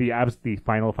 the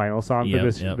final song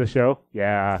for the show.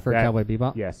 Yeah, for Cowboy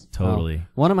Bebop. Yes, totally.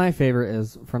 One of my favorite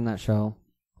is from that show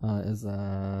is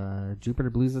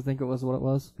Jupiter Blues. I think it was what it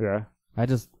was. Yeah.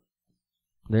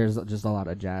 There's just a lot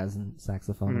of jazz and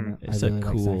saxophone in it. It's really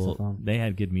cool. like saxophone. They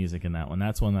had good music in that one.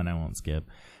 That's one that I won't skip.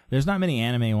 There's not many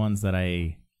anime ones that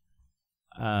I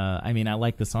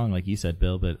like the song, like you said,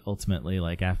 Bill, but ultimately,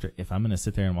 like if I'm going to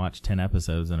sit there and watch 10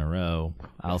 episodes in a row,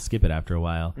 I'll skip it after a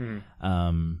while.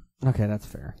 Okay, that's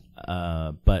fair.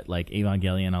 But like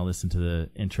Evangelion, I'll listen to the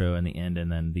intro and the end,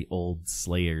 and then the old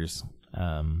Slayers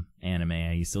anime,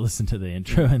 I used to listen to the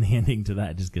intro and the ending to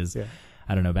that just because,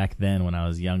 I don't know, back then when I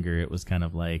was younger, it was kind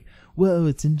of like, whoa,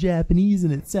 it's in Japanese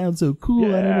and it sounds so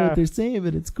cool. I don't know what they're saying,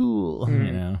 but it's cool.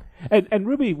 You know? And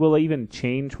RWBY will even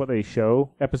change what they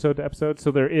show episode to episode.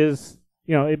 So there is,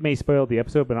 it may spoil the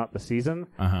episode, but not the season.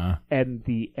 And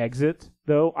the exit,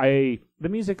 though, the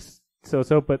music's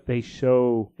so, but they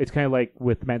show, it's kind of like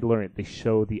with Mandalorian, they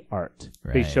show the art.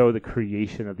 Right. They show the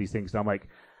creation of these things. And I'm like,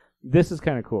 this is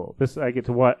kind of cool. I get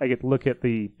to look at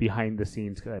the behind the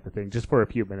scenes type of thing just for a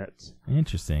few minutes.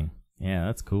 Interesting. Yeah,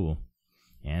 that's cool.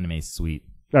 Anime's sweet.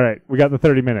 All right, we got the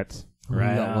 30 minutes.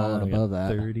 Right, well and above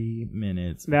that. 30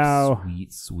 minutes. Now,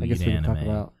 sweet I guess anime. we can talk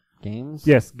about games.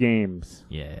 Yes, games.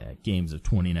 Yeah, games of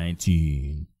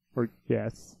 2019.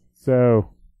 Yes. So,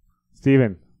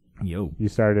 Steven, yo, you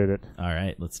started it. All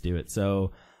right, let's do it.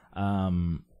 So,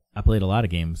 I played a lot of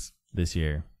games this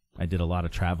year. I did a lot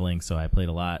of traveling, so I played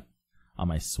a lot on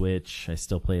my Switch. I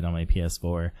still played on my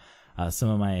PS4. Some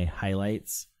of my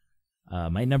highlights.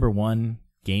 My number one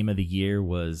game of the year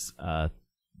was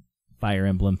Fire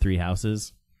Emblem Three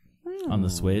Houses on the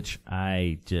Switch.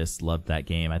 I just loved that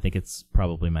game. I think it's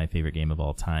probably my favorite game of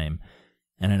all time.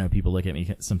 And I know people look at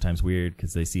me sometimes weird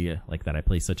because they see like that I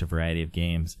play such a variety of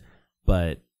games.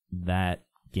 But that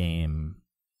game,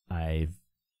 I've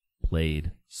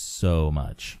played so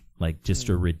much. Like just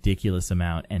a ridiculous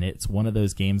amount. And it's one of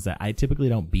those games that I typically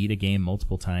don't beat a game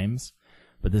multiple times.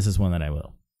 But this is one that I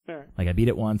will. Sure. Like I beat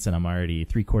it once and I'm already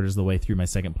 3/4 of the way through my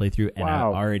second playthrough. And I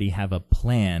already have a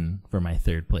plan for my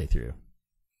third playthrough.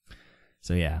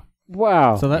 So yeah.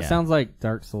 Wow. So that sounds like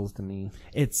Dark Souls to me.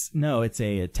 It's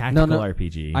a tactical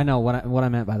RPG. I know what I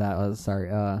meant by that was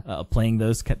playing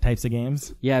those types of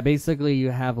games. Yeah, basically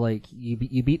you have like you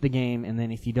beat the game, and then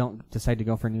if you don't decide to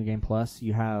go for New Game Plus,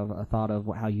 you have a thought of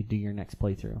how you do your next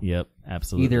playthrough. Yep,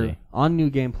 absolutely. Either on New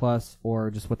Game Plus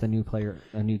or just with a new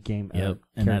game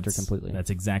character completely.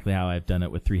 That's exactly how I've done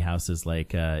it with Three Houses.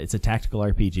 Like it's a tactical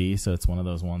RPG, so it's one of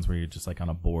those ones where you're just like on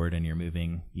a board and you're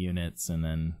moving units and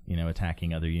then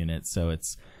attacking other units. So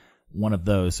it's one of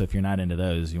those. So if you're not into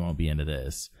those, you won't be into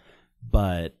this.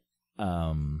 But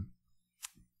the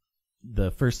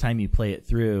first time you play it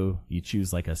through, you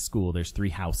choose like a school. There's 3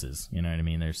 houses. You know what I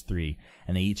mean? There's 3,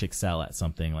 and they each excel at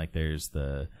something. Like there's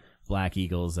the Black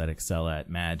Eagles that excel at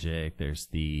magic. There's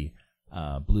the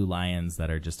Blue Lions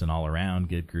that are just an all-around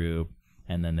good group.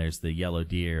 and then there's the yellow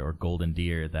deer or golden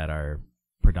deer that are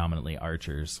predominantly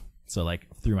archers. So like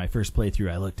through my first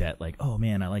playthrough, I looked at like, oh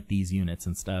man, I like these units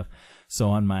and stuff. So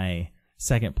on my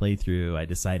second playthrough, I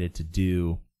decided to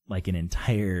do like an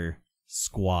entire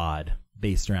squad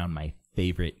based around my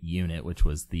favorite unit, which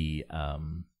was the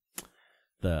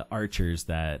archers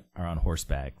that are on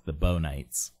horseback, the bow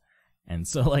knights. And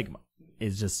so like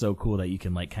it's just so cool that you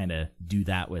can like kind of do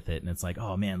that with it, and it's like,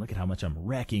 oh man, look at how much I'm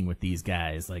wrecking with these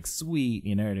guys, like sweet,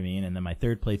 you know what I mean? And then my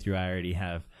third playthrough, I already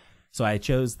have, so I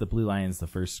chose the Blue Lions the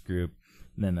first group,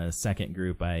 and then the second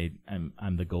group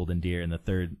I'm the Golden Deer, and the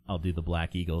third I'll do the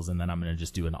Black Eagles, and then I'm gonna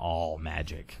just do an all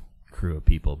magic crew of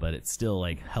people. But it still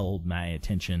like held my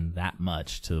attention that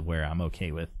much to where I'm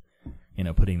okay with, you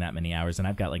know, putting that many hours, and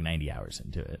I've got like 90 hours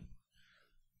into it.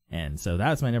 And so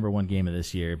that's my number one game of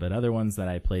this year. But other ones that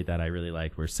I played that I really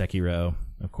liked were Sekiro,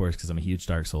 of course, because I'm a huge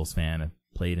Dark Souls fan. I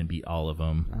played and beat all of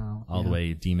them, all the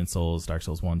way Demon Souls, Dark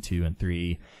Souls 1, 2, and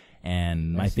 3.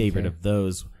 And my favorite of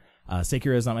those,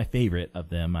 Sekiro is not my favorite of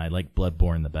them. I like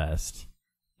Bloodborne the best.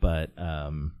 But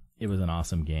it was an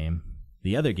awesome game.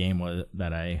 The other game was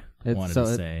that I wanted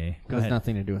to say... It has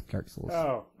nothing to do with Dark Souls.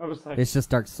 Oh, I was like... It's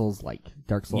just Dark Souls like.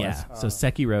 Dark Souls. Yeah, so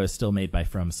Sekiro is still made by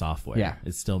From Software. Yeah.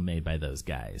 It's still made by those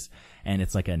guys. And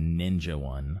it's like a ninja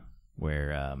one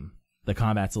where the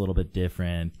combat's a little bit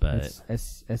different, but...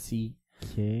 It's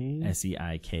S-E-K?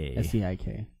 S-E-I-K.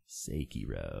 S-E-I-K.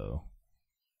 Sekiro.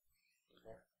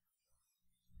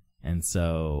 And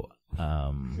so...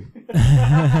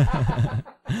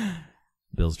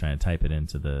 Bill's trying to type it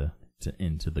into the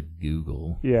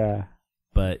Google. Yeah.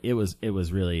 But it was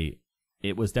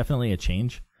definitely a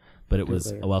change, but it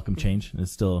was a welcome change.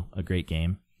 It's still a great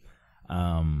game.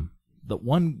 The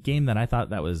one game that I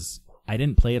thought I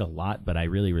didn't play it a lot, but I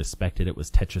really respected it,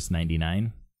 was Tetris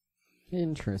 99.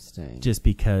 Interesting. Just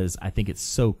because I think it's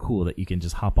so cool that you can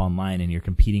just hop online and you're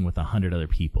competing with 100 other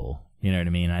people. You know what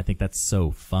I mean? I think that's so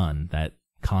fun, that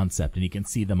concept, and you can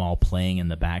see them all playing in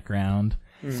the background.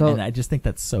 So, and I just think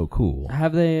that's so cool.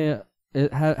 Have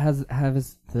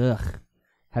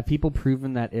people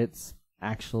proven that it's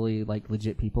actually like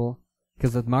legit people?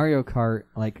 Because with Mario Kart,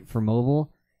 like for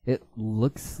mobile, it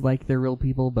looks like they're real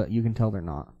people, but you can tell they're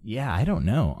not. Yeah, I don't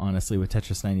know, honestly, with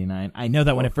Tetris 99. I know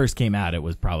that when it first came out, it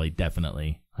was probably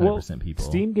definitely 100% people.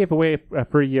 Steam gave away a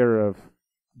free year of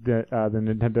the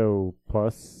Nintendo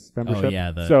Plus membership. Oh,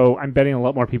 yeah, so I'm betting a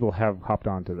lot more people have hopped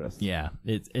onto this. Yeah,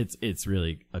 it's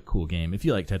really a cool game if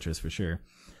you like Tetris, for sure.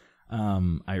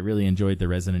 I really enjoyed the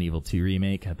Resident Evil 2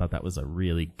 remake. I thought that was a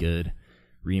really good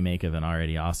remake of an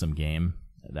already awesome game.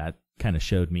 That kind of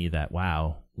showed me that,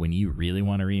 wow, when you really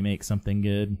want to remake something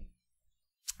good,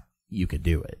 you could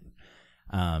do it.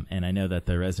 And I know that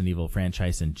the Resident Evil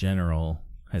franchise in general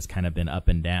has kind of been up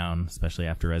and down, especially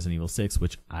after Resident Evil 6,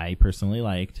 which I personally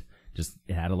liked. Just,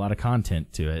 it had a lot of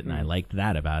content to it, and I liked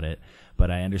that about it.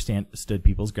 But I understood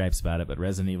people's gripes about it, but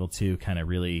Resident Evil 2 kind of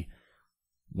really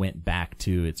went back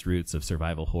to its roots of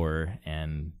survival horror,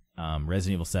 and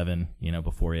Resident Evil 7,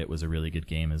 before it, was a really good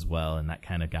game as well, and that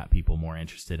kind of got people more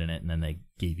interested in it, and then they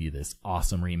gave you this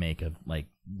awesome remake of, like,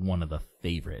 one of the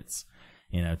favorites.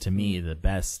 To me, the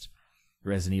best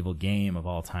Resident Evil game of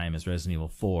all time is Resident Evil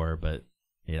 4, but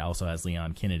it also has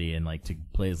Leon Kennedy, and, like, to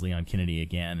play as Leon Kennedy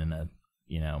again in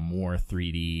a, more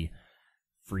 3D,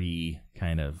 free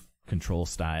kind of control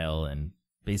style, and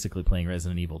basically playing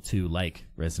Resident Evil 2 like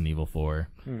Resident Evil 4,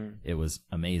 it was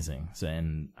amazing. So,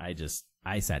 and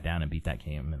I sat down and beat that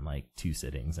game in like 2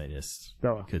 sittings. I just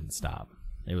couldn't stop.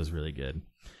 It was really good.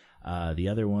 The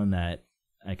other one that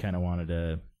I kind of wanted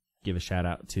to give a shout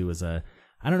out to was I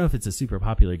don't know if it's a super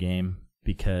popular game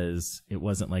because it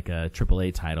wasn't like a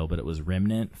AAA title, but it was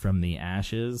Remnant from the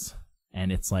Ashes,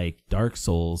 and it's like Dark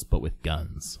Souls but with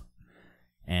guns.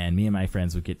 And me and my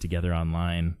friends would get together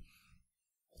online,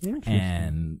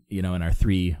 and in our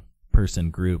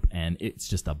 3-person group, and it's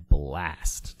just a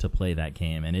blast to play that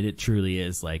game. And it truly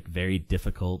is like very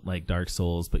difficult, like Dark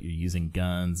Souls, but you're using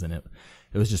guns, and it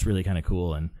was just really kind of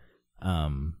cool. And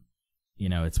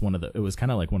it was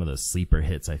kind of like one of those sleeper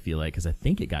hits, I feel like, because I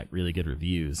think it got really good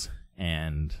reviews.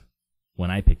 And when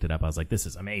I picked it up, I was like, this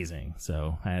is amazing.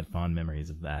 So I had fond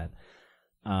memories of that.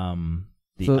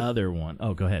 Other one,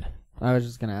 go ahead. I was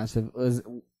just gonna ask,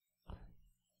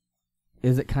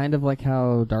 is it kind of like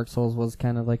how Dark Souls was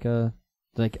kind of like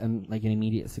an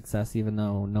immediate success, even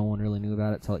though no one really knew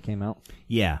about it till it came out?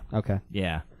 Yeah. Okay.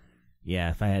 Yeah.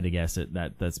 If I had to guess it,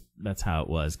 that's how it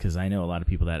was, because I know a lot of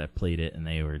people that have played it and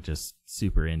they were just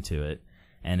super into it,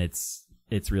 and it's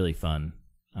really fun.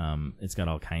 It's got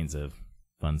all kinds of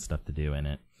fun stuff to do in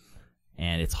it,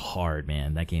 and it's hard,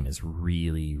 man. That game is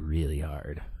really, really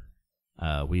hard.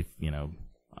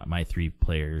 my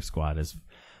 3-player squad has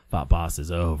fought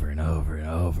bosses over and over and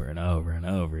over and over and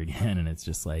over again, and it's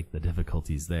just like the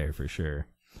difficulty's there for sure.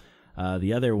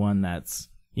 The other one that's,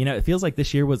 it feels like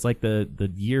this year was like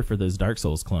the year for those Dark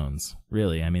Souls clones,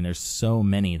 really. I mean, there's so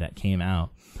many that came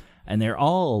out, and they're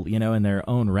all, in their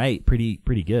own right,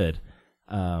 pretty good.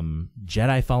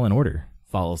 Jedi Fallen Order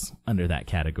falls under that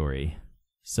category.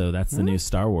 So that's the new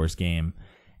Star Wars game,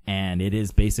 and it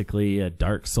is basically a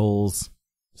Dark Souls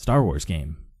Star Wars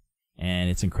game, and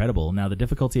it's incredible. Now, the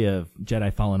difficulty of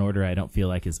Jedi Fallen Order I don't feel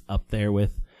like is up there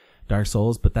with Dark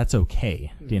Souls, but that's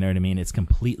okay. Do you know what I mean? It's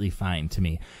completely fine to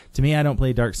me. I don't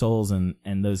play Dark Souls and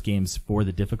those games for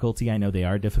the difficulty. I know they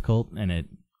are difficult, and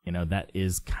that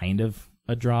is kind of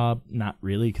a draw. Not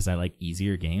really, because I like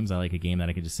easier games. I like a game that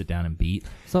I can just sit down and beat.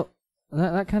 So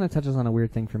that kind of touches on a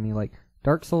weird thing for me. Like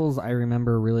Dark Souls, I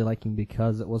remember really liking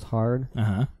because it was hard.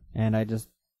 And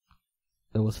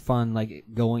it was fun, like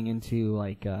going into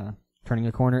like turning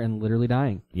a corner and literally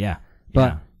dying. Yeah.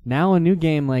 But now a new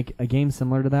game, like a game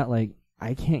similar to that, like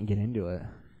I can't get into it.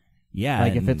 Yeah.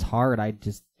 Like if it's hard, I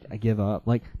give up.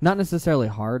 Like not necessarily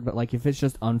hard, but like if it's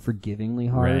just unforgivingly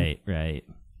hard. Right.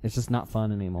 It's just not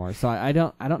fun anymore. So I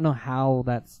don't know how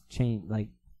that's changed. Like,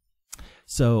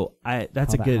 so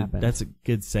that's a good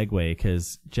segue,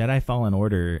 because Jedi Fallen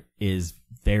Order is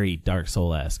very Dark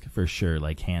Soul-esque for sure,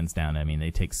 like hands down. I mean,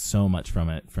 they take so much from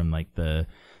it, from like the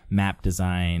map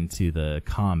design to the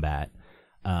combat.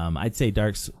 I'd say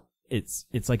it's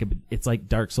like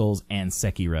Dark Souls and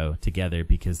Sekiro together,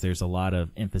 because there's a lot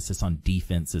of emphasis on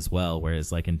defense as well,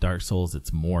 whereas like in Dark Souls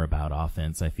it's more about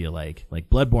offense. I feel like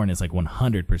Bloodborne is like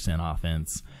 100%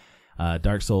 offense.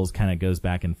 Dark Souls kind of goes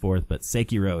back and forth, but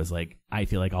Sekiro is like, I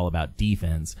feel like all about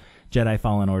defense. Jedi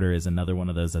Fallen Order is another one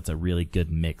of those that's a really good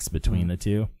mix between the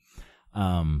two.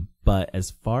 But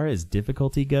as far as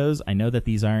difficulty goes, I know that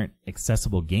these aren't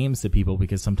accessible games to people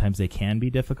because sometimes they can be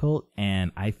difficult.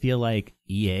 And I feel like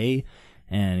EA,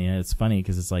 and it's funny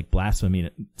because it's like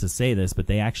blasphemy to say this, but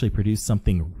they actually produced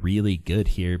something really good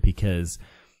here, because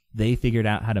they figured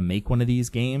out how to make one of these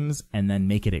games and then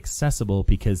make it accessible,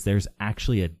 because there's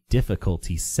actually a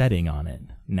difficulty setting on it.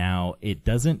 Now, it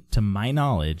doesn't, to my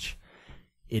knowledge,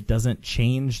 it doesn't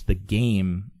change the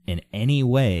game in any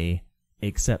way,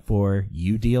 except for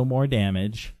you deal more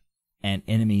damage and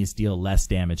enemies deal less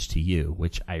damage to you,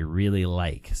 which I really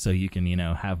like. So you can,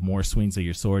 have more swings of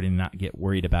your sword and not get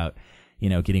worried about,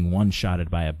 getting one-shotted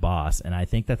by a boss. And I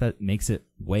think that makes it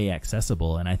way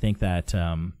accessible. And I think that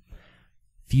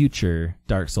future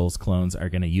Dark Souls clones are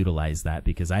going to utilize that,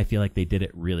 because I feel like they did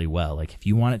it really well. Like if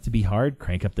you want it to be hard,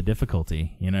 crank up the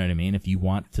difficulty. You know what I mean? If you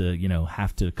want to,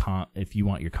 if you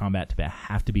want your combat to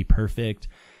have to be perfect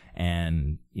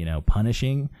and,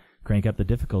 punishing, crank up the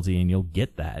difficulty and you'll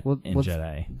get that in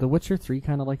Jedi. The Witcher 3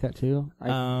 kind of like that too.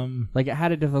 Like it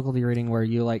had a difficulty rating where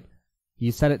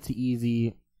you set it to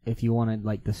easy if you wanted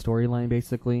like the storyline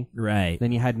basically. Right.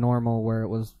 Then you had normal where it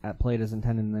was played as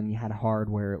intended, and then you had hard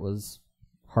where it was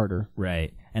harder.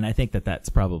 Right. And I think that that's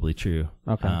probably true.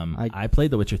 Okay. I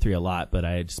played The Witcher 3 a lot, but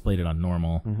I just played it on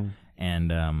normal. Mm-hmm.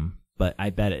 And but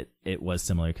I bet it was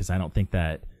similar, because I don't think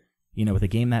that, with a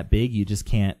game that big, you just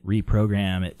can't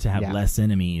reprogram it to have less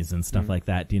enemies and stuff like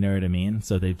that. Do you know what I mean?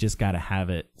 So they've just got to have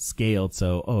it scaled.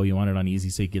 So, you want it on easy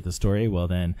so you get the story? Well,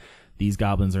 then these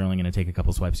goblins are only going to take a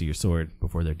couple swipes of your sword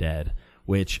before they're dead,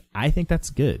 which I think that's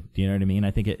good. Do you know what I mean?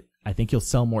 I think you'll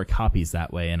sell more copies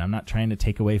that way. And I'm not trying to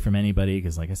take away from anybody,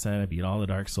 because like I said, I beat all the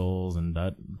Dark Souls and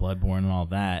Bloodborne and all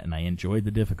that, and I enjoyed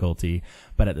the difficulty.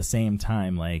 But at the same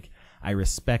time, like, I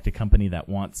respect a company that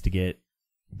wants to get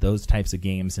those types of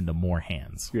games into more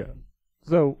hands. Yeah.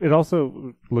 So it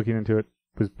also, looking into it,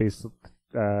 was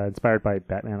inspired by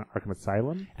Batman Arkham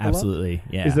Asylum. Absolutely,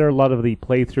 yeah. Is there a lot of the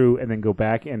playthrough and then go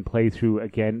back and play through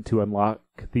again to unlock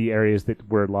the areas that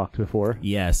were locked before?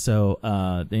 Yeah. So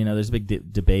there's a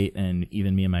big debate, and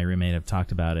even me and my roommate have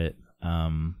talked about it.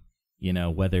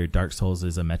 Whether Dark Souls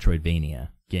is a Metroidvania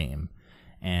game.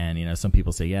 And, some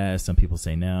people say yes, some people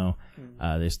say no.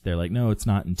 They're like, no, it's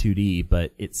not in 2D,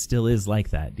 but it still is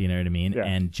like that. Do you know what I mean? Yeah.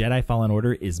 And Jedi Fallen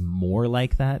Order is more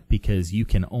like that, because you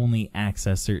can only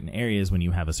access certain areas when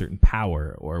you have a certain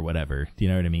power or whatever. Do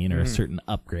you know what I mean? Or a certain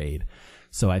upgrade.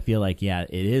 So I feel like, yeah,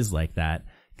 it is like that,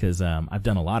 because I've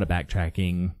done a lot of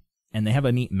backtracking, and they have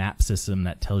a neat map system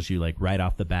that tells you, like, right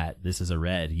off the bat, this is a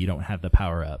red, you don't have the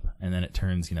power up, and then it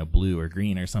turns, blue or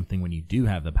green or something when you do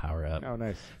have the power up. Oh,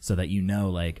 nice. So that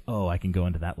like, oh, I can go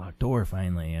into that locked door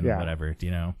finally, and whatever,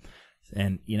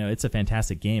 and it's a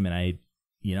fantastic game, and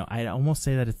I'd almost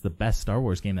say that it's the best Star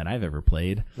Wars game that I've ever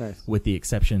played. Nice. With the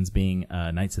exceptions being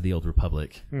Knights of the Old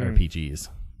Republic RPGs.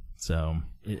 So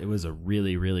it was a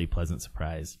really, really pleasant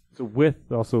surprise. So with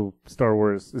also Star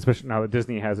Wars, especially now that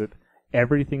Disney has it,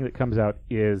 everything that comes out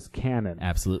is canon.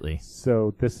 Absolutely.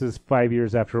 So this is 5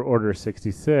 years after Order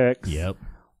 66. Yep.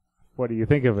 What do you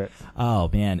think of it? Oh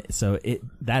man, so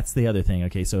that's the other thing.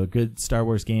 Okay, so a good Star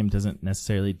Wars game doesn't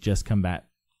necessarily just come down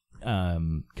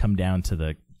to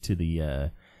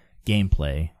the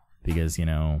gameplay, because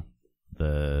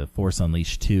the Force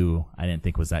Unleashed 2 I didn't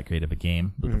think was that great of a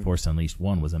game, but the Force Unleashed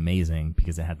 1 was amazing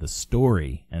because it had the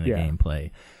story and the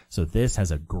gameplay. So this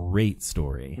has a great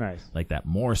story. Nice. Like that,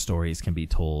 more stories can be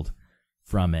told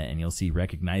from it, and you'll see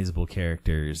recognizable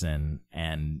characters, and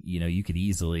you could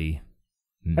easily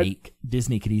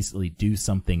Disney could easily do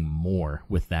something more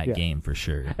with that game for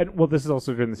sure. And well, this is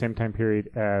also during the same time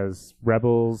period as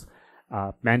Rebels,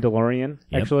 Mandalorian,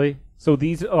 actually. So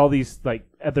all these like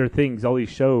other things, all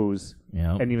these shows,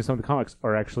 and even some of the comics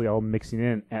are actually all mixing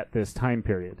in at this time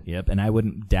period. Yep, and I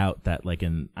wouldn't doubt that.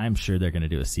 I'm sure they're going to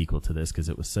do a sequel to this because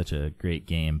it was such a great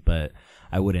game. But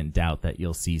I wouldn't doubt that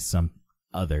you'll see some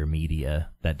other media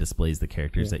that displays the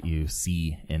characters that you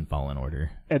see in Fallen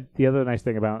Order. And the other nice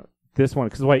thing about this one,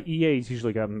 because why EA's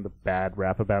usually gotten the bad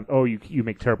rap about, you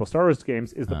make terrible Star Wars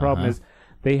games, is the problem is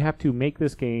they have to make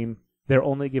this game. They're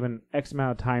only given X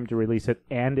amount of time to release it,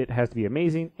 and it has to be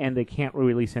amazing, and they can't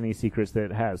release any secrets that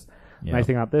it has. Yep. Nice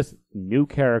thing about this, new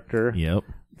character. Yep.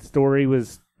 Story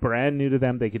was brand new to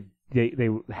them. They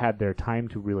had their time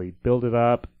to really build it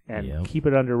up and keep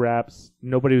it under wraps.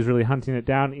 Nobody was really hunting it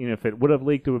down. Even if it would have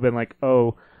leaked, it would have been like,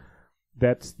 oh,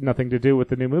 that's nothing to do with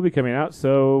the new movie coming out,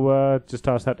 so just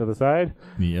toss that to the side.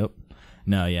 Yep.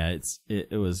 No, yeah,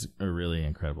 it was a really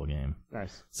incredible game.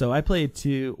 Nice. So I played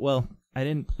I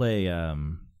didn't play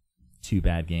two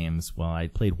bad games. Well, I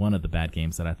played one of the bad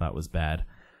games that I thought was bad.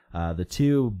 The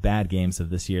two bad games of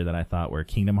this year that I thought were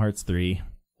Kingdom Hearts 3.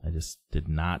 I just did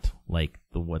not like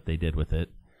what they did with it.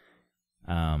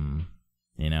 And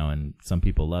some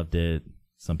people loved it,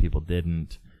 some people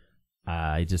didn't.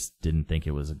 I just didn't think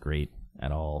it was great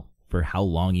at all. For how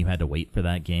long you had to wait for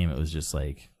that game, it was just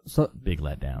like big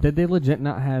letdown. Did they legit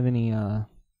not have any of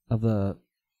the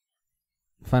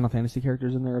Final Fantasy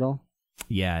characters in there at all?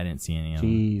 Yeah, I didn't see any of them.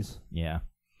 Jeez. Yeah.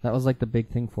 That was like the big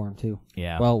thing for him too.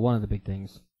 Yeah. Well, one of the big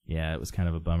things. Yeah, it was kind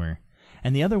of a bummer.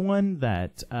 And the other one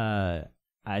that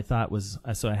I thought was,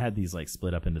 so I had these like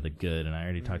split up into the good, and I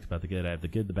already talked about the good. I have the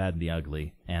good, the bad, and the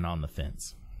ugly, and on the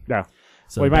fence. Yeah.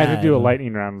 So we might have to do a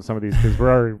lightning round on some of these because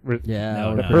we're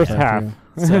the first half.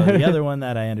 So the other one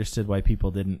that I understood why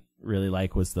people didn't really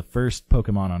like was the first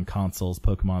Pokemon on consoles,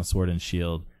 Pokemon Sword and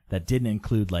Shield, that didn't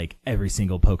include like every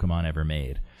single Pokemon ever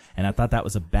made. And I thought that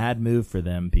was a bad move for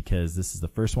them because this is the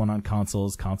first one on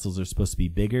consoles. Consoles are supposed to be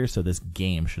bigger, so this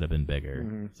game should have been bigger.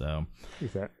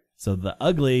 Mm-hmm. So the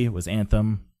ugly was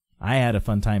Anthem. I had a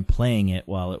fun time playing it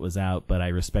while it was out, but I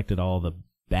respected all the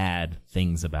bad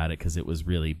things about it because it was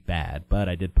really bad. But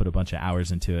I did put a bunch of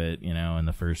hours into it, in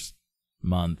the first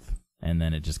month, and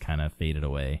then it just kind of faded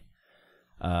away.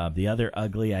 The other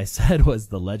ugly I said was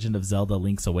The Legend of Zelda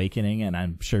Link's Awakening, and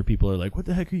I'm sure people are like, what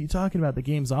the heck are you talking about? The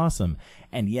game's awesome.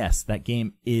 And yes, that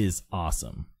game is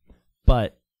awesome.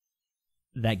 But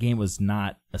that game was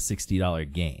not a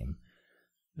 $60 game.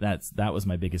 That was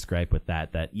my biggest gripe with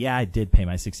that yeah, I did pay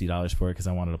my $60 for it because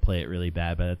I wanted to play it really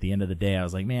bad, but at the end of the day, I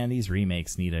was like, man, these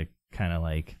remakes need a kind of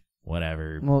like,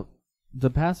 whatever. Well,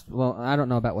 I don't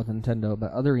know about with Nintendo,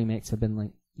 but other remakes have been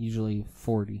like usually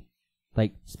 40.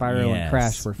 Like Spyro and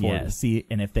Crash were 40. Yeah, see,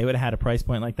 and if they would have had a price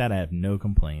point like that, I have no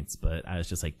complaints, but I was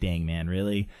just like, dang, man,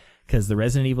 really? Because the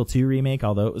Resident Evil 2 remake,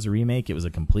 although it was a remake, it was a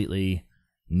completely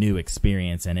new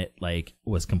experience, and it like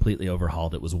was completely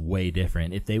overhauled. It was way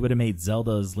different. If they would have made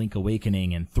Zelda's Link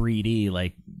Awakening in 3D,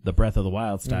 like the Breath of the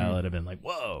Wild style, it'd have been like,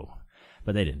 whoa.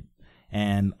 But they didn't.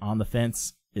 And on the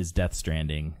fence is Death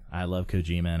Stranding. I love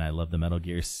Kojima, and I love the Metal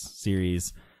Gear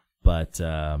series, but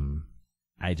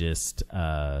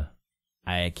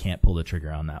I can't pull the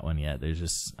trigger on that one yet.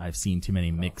 I've seen too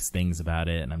many mixed things about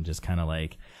it, and I'm just kind of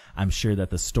like, I'm sure that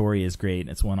the story is great, and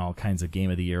it's won all kinds of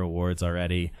Game of the Year awards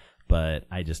already, but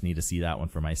I just need to see that one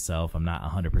for myself. I'm not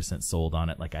 100% sold on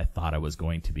it like I thought I was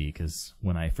going to be, because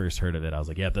when I first heard of it, I was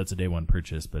like, yep, that's a day one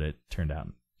purchase, but it turned out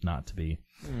not to be.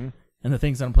 Mm-hmm. And the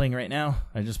things that I'm playing right now,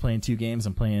 I'm just playing 2 games.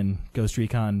 I'm playing Ghost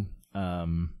Recon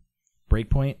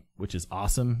Breakpoint, which is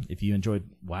awesome. If you enjoyed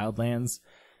Wildlands,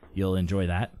 you'll enjoy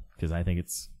that, because I think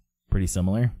it's pretty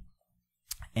similar.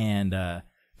 And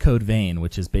Code Vein,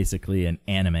 which is basically an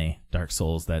anime Dark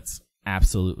Souls that's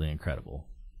absolutely incredible.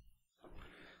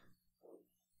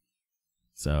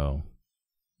 So,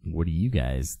 what do you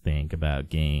guys think about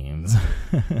games?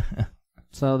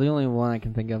 So the only one I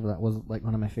can think of that was like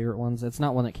one of my favorite ones. It's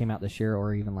not one that came out this year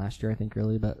or even last year, I think,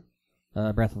 really, but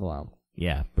Breath of the Wild.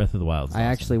 Yeah, Breath of the Wild. I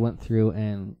actually went through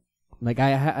and like I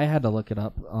had to look it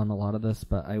up on a lot of this,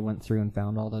 but I went through and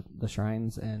found all the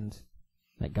shrines and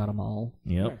like got them all.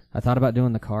 Yep. I thought about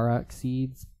doing the Karak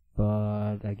seeds,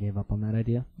 but I gave up on that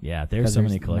idea. Yeah, there's so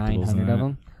many collectibles 900 in of that.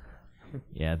 them.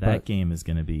 Yeah, that game is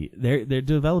going to be... They're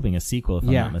developing a sequel, if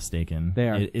I'm not mistaken. They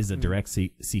are. It is a direct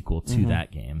sequel to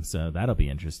that game, so that'll be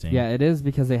interesting. Yeah, it is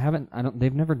because they've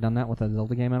never done that with a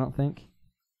Zelda game, I don't think.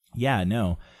 Yeah,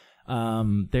 no.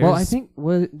 Well, I think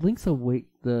Link's Awake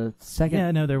the second.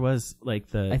 Yeah, no, there was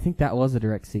like I think that was a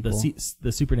direct sequel.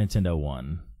 The Super Nintendo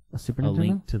one. A Super Nintendo?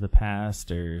 Link to the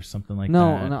Past or something like that.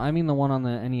 No, I mean the one on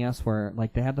the NES where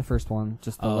like they had the first one,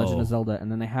 just the Legend of Zelda,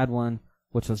 and then they had one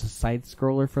which was a side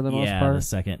scroller for the most part. Yeah, the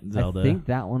second Zelda. I think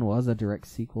that one was a direct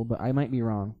sequel, but I might be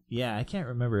wrong. Yeah, I can't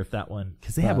remember if that one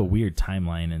because they have a weird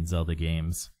timeline in Zelda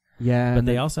games. Yeah, but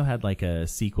they also had like a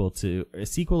sequel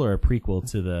or a prequel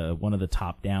to the one of the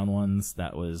top-down ones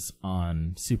that was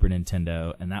on Super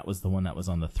Nintendo, and that was the one that was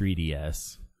on the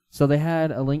 3DS. So they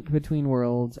had A Link Between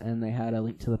Worlds, and they had A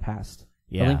Link to the Past.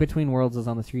 Yeah. A Link Between Worlds is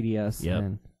on the 3DS.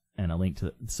 Yep. And A Link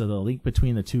to... So the Link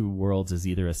Between the Two Worlds is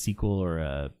either a sequel or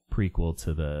a prequel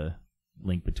to the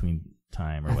Link Between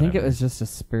Time or whatever. I think it was just a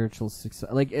spiritual success.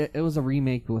 Like, it was a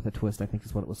remake with a twist, I think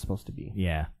is what it was supposed to be.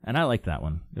 Yeah, and I liked that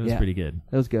one. It was pretty good.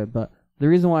 It was good, but the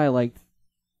reason why I liked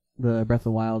the Breath of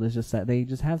the Wild is just that they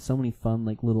just have so many fun,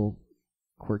 like, little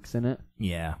quirks in it.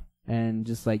 Yeah. And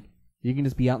just, like, you can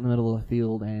just be out in the middle of the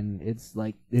field, and it's,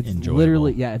 like, it's enjoyable.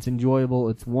 Literally, yeah, it's enjoyable.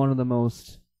 It's one of the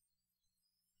most,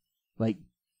 like,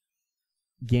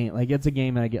 it's a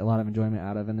game that I get a lot of enjoyment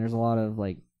out of, and there's a lot of,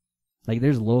 like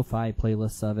there's lo-fi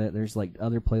playlists of it. There's like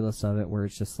other playlists of it where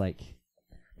it's just like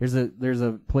there's a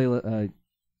playlist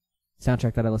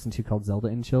soundtrack that I listen to called Zelda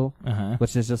and Chill,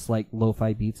 which is just like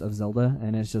lo-fi beats of Zelda,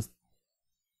 and it's just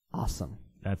awesome.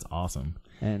 That's awesome.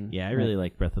 And yeah, I really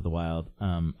like Breath of the Wild.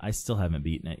 I still haven't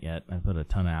beaten it yet. I put a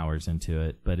ton of hours into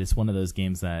it, but it's one of those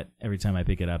games that every time I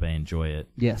pick it up, I enjoy it.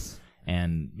 Yes.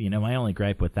 And my only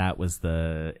gripe with that was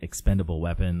the expendable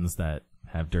weapons that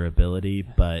have durability,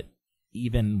 but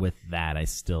even with that, I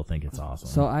still think it's awesome.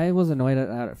 So I was annoyed at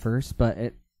that at first, but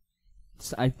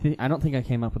I don't think I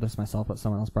came up with this myself, but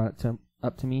someone else brought it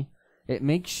up to me. It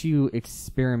makes you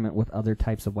experiment with other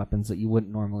types of weapons that you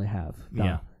wouldn't normally have.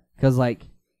 Yeah. Because, like,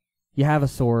 you have a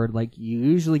sword. Like, you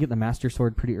usually get the Master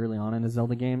Sword pretty early on in a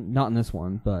Zelda game. Not in this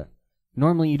one, but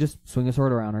normally you just swing a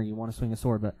sword around or you want to swing a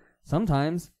sword. But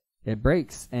sometimes it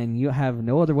breaks and you have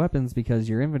no other weapons because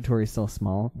your inventory is so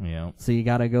small. Yeah. So you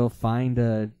gotta go find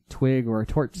a twig or a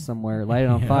torch somewhere, light it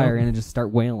on fire, and then just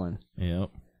start wailing.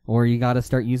 Yep. Or you gotta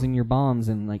start using your bombs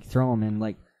and like throw them. And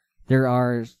like there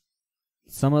are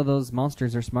some of those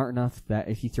monsters are smart enough that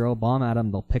if you throw a bomb at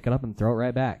them, they'll pick it up and throw it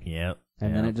right back. Yep.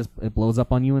 And then it blows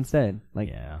up on you instead.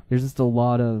 Like there's just a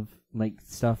lot of like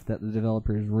stuff that the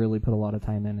developers really put a lot of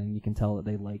time in, and you can tell that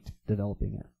they liked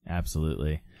developing it.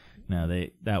 Absolutely. No,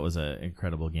 that was an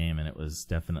incredible game, and it was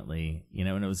definitely, and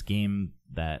it was a game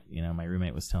that, my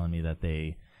roommate was telling me that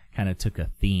they kind of took a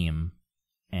theme,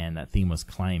 and that theme was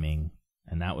climbing,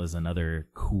 and that was another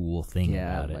cool thing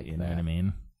about it, you know what I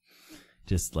mean?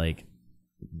 Just like,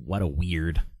 what a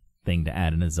weird thing to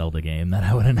add in a Zelda game that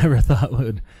I would have never thought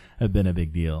would have been a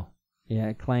big deal.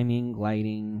 Yeah, climbing,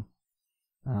 gliding,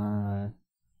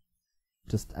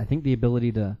 just, I think the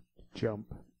ability to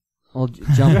jump. Well,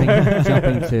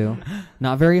 jumping too.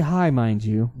 Not very high, mind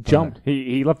you. Jumped.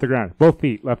 He left the ground. Both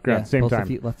feet left ground. Same both time. Both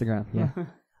feet left the ground. Yeah.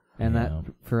 And that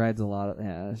provides a lot of.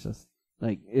 Yeah, it's just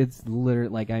like it's literally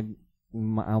like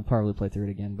I'll probably play through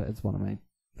it again, but it's one of my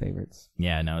favorites.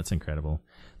 Yeah, no, it's incredible.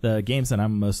 The games that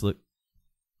I'm most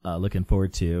looking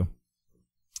forward to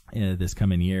this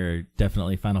coming year,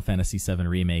 definitely Final Fantasy VII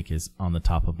Remake is on the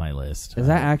top of my list. Is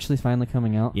that actually finally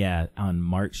coming out? Yeah, on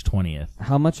March 20th.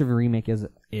 How much of a remake is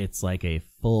it? It's like a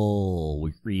full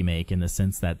remake in the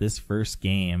sense that this first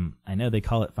game, I know they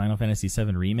call it Final Fantasy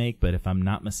VII Remake, but if I'm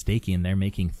not mistaken, they're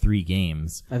making 3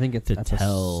 games. I think it's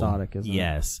episodic, isn't it?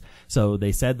 Yes. So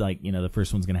they said like, the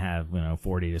first one's going to have,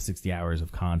 40 to 60 hours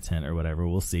of content or whatever.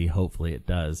 We'll see. Hopefully it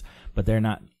does. But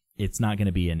it's not going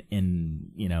to be an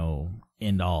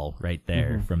end all right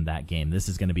there from that game. This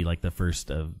is going to be like the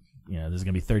first of, there's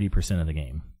going to be 30% of the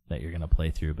game that you're going to play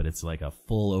through, but it's like a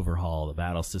full overhaul. The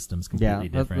battle system's completely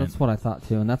different. That's what I thought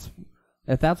too. And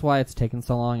if that's why it's taken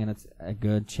so long and it's a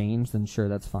good change, then sure,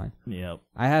 that's fine. Yep.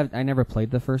 I never played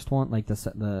the first one, like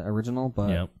the original, but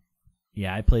yep.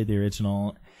 Yeah, I played the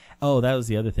original. Oh, that was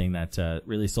the other thing that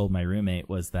really sold my roommate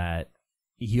was that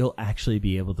you'll actually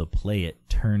be able to play it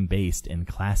turn-based in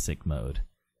classic mode.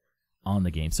 on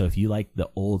the game. So if you like the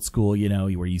old school,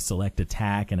 where you select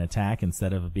attack and attack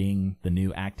instead of being the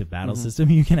new active battle system,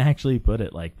 you can actually put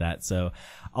it like that. So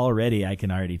I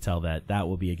can already tell that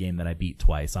will be a game that I beat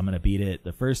twice. I'm going to beat it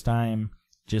the first time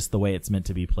just the way it's meant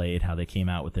to be played, how they came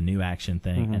out with the new action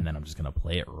thing, and then I'm just going to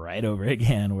play it right over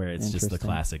again where it's just the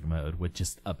classic mode with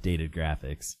just updated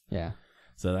graphics. Yeah.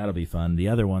 So that'll be fun. The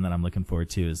other one that I'm looking forward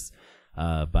to is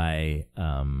by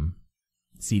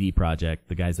CD Projekt,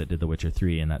 the guys that did The Witcher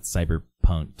 3, and that's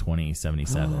Cyberpunk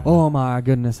 2077. Oh my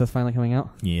goodness, that's finally coming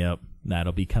out? Yep.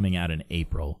 That'll be coming out in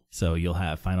April. So you'll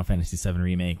have Final Fantasy VII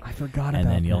Remake. I forgot about that. And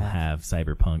then you'll have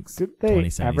Cyberpunk's 2077. Did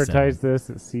they advertise this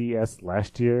at CES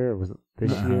last year, or was it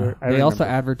this year? They also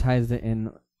advertised it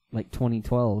in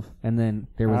 2012, and then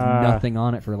there was nothing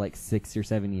on it for 6 or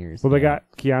 7 years. Well, they got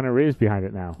Keanu Reeves behind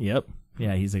it now. Yep.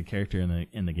 Yeah, he's a character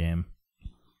in the game.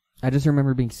 I just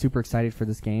remember being super excited for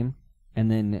this game, and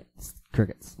then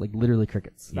crickets, literally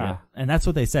crickets. Yeah, and that's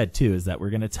what they said too, is that we're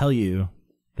going to tell you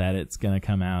that it's going to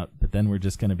come out, but then we're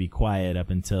just going to be quiet up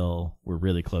until we're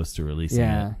really close to releasing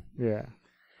it. Yeah.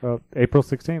 Well, April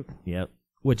 16th. Yep.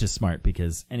 Which is smart,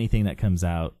 because anything that comes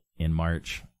out in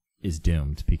March is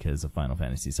doomed because of Final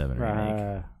Fantasy VII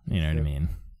Remake. You know what I mean?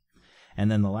 And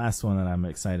then the last one that I'm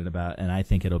excited about, and I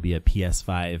think it'll be a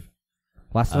PS5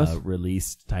 Last of Us?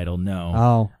 Released title. No.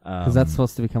 Oh, because that's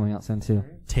supposed to be coming out soon too.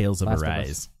 Tales of Last of Arise.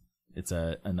 Us. It's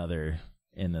another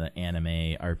in the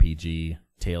anime RPG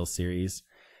Tales series.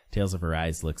 Tales of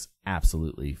Arise looks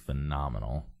absolutely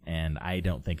phenomenal, and I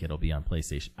don't think it'll be on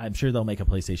PlayStation. I'm sure they'll make a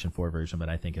PlayStation 4 version, but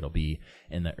I think it'll be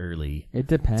in the early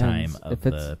time of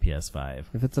the PS5.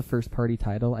 If it's a first-party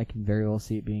title, I can very well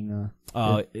see it being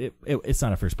it's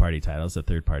not a first-party title; it's a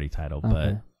third-party title,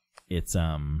 but it's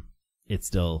it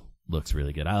still looks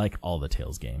really good. I like all the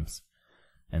Tales games,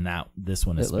 and this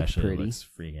one especially looks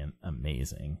freaking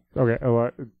amazing. Okay,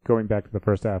 going back to the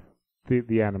first half, the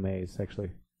animes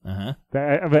actually. I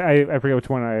forget which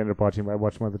one I ended up watching, but I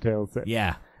watched one of the Tales.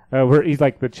 Where he's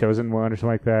the chosen one or something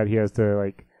like that. He has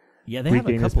to they have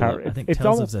a couple. I think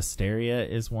Tales of Zestiria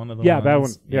is one of them. Yeah, that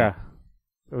one. Yeah.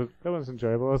 That one's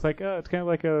enjoyable. It's it's kind of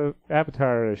like a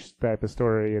Avatar-ish type of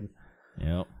story, and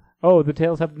the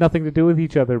Tales have nothing to do with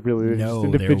each other really. They're just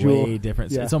individual. They're way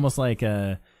different. Yeah. It's almost like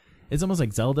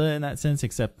Zelda in that sense,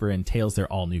 except for in Tales they're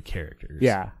all new characters.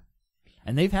 Yeah.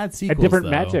 And they've had sequels, and different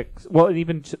magics. Well, and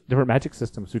even different magic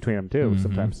systems between them, too,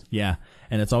 sometimes. Yeah,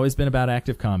 and it's always been about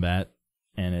active combat,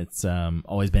 and it's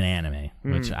always been anime,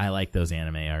 which I like those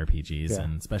anime RPGs,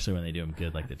 and especially when they do them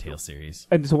good, like the Tales series.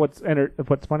 And so what's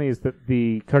funny is that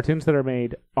the cartoons that are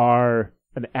made are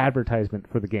an advertisement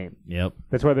for the game. Yep.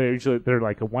 That's why they're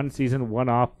like a one-season,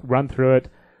 one-off, run through it.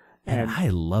 And I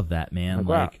love that, man.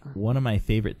 One of my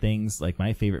favorite things,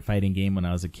 my favorite fighting game when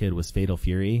I was a kid was Fatal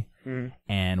Fury.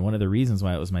 And one of the reasons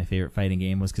why it was my favorite fighting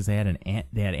game was because they had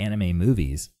anime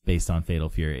movies based on Fatal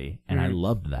Fury, and I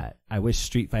loved that. I wish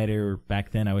Street Fighter back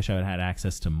then, I wish I would have had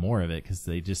access to more of it, because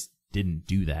they just didn't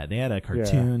do that. They had a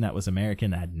cartoon that was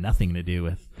American that had nothing to do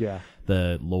with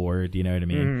the lore, do you know what I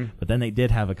mean? But then they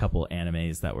did have a couple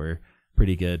animes that were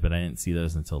pretty good, but I didn't see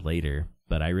those until later.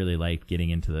 But I really liked getting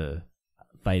into the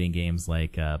fighting games,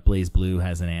 like Blaze Blue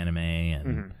has an anime,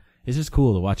 and it's just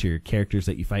cool to watch your characters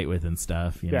that you fight with and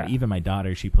stuff. You know, even my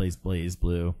daughter, she plays Blaze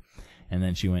Blue, and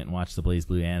then she went and watched the Blaze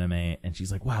Blue anime, and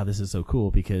she's like, wow, this is so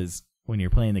cool, because when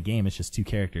you're playing the game, it's just two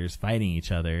characters fighting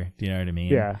each other. Do you know what I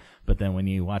mean? Yeah. But then when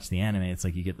you watch the anime, it's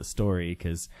like you get the story,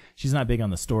 because she's not big on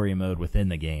the story mode within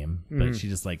the game, but she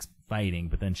just likes fighting,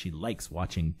 but then she likes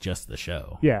watching just the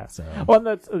show. Yeah. So. Well, and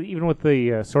that's even with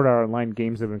the Sword Art Online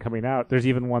games that have been coming out, there's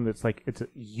even one that's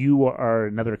you are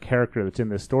another character that's in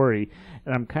this story,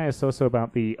 and I'm kind of so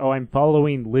about I'm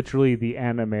following literally the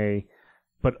anime,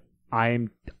 but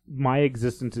my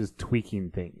existence is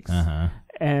tweaking things.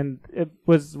 And it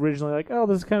was originally like, oh,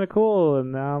 this is kind of cool.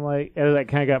 And now I'm like, as I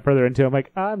kind of got further into it, I'm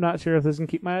like, I'm not sure if this can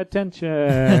keep my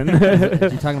attention. You're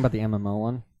talking about the MMO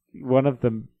one? One of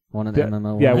them. One of the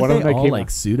MMO ones? Yeah, one of them all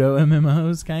like pseudo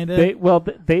MMOs, kind of?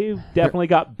 They definitely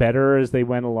got better as they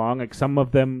went along. Like some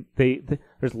of them,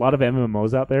 there's a lot of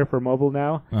MMOs out there for mobile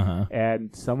now.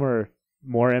 And some are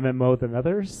more MMO than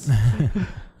others.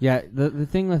 Yeah, the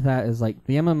thing with that is like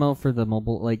the MMO for the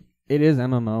mobile, like it is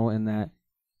MMO in that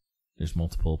there's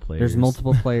multiple players. There's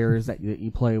multiple players that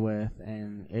you play with,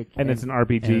 and it's an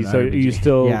RPG, so you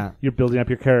still you're building up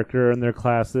your character and their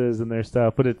classes and their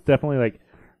stuff, but it's definitely like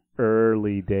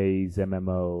early days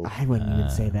MMO. I wouldn't even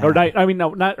say that. Or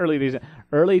not early days.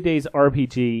 Early days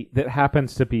RPG that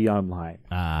happens to be online.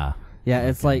 Yeah,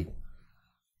 it's like.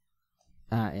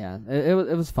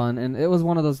 It was fun, and it was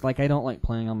one of those like I don't like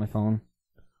playing on my phone,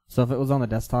 So if it was on the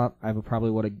desktop, I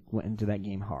probably would have went into that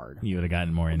game hard. You would have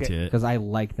gotten more into it. Because I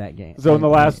like that game. So in the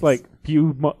last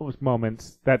few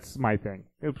moments, that's my thing.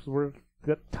 It was worth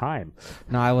the time.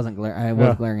 No, I wasn't glaring. I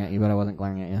was glaring at you, but I wasn't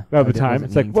glaring at you. No, the time.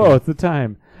 It's like, whoa, it's the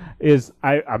time.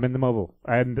 I'm in the mobile,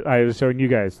 and I was showing you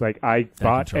guys. Like, I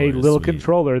bought a little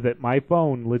controller that my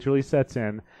phone literally sets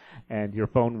in, and your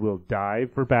phone will die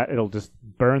for it'll just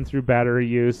burn through battery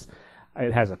use.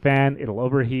 It has a fan. It'll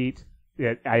overheat.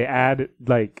 I add,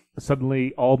 like,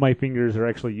 suddenly all my fingers are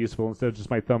actually useful instead of just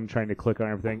my thumb trying to click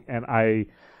on everything. And I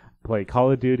play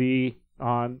Call of Duty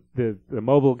on the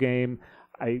mobile game.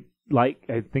 I'm liking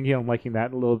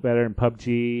that a little better in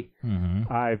PUBG.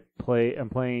 Mm-hmm. I'm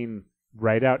playing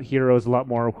Ride Out Heroes a lot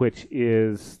more, which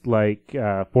is like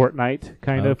Fortnite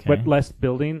kind of, but less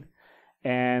building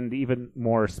and even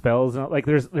more spells. And like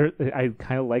I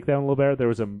kind of like that a little better. There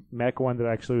was a mech one that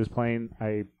I actually was playing.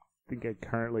 I think I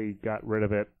currently got rid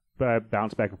of it, but I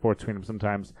bounce back and forth between them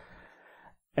sometimes.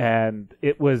 And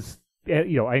it was,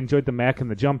 I enjoyed the mech and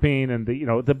the jumping and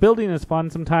the building is fun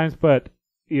sometimes, but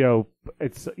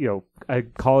it's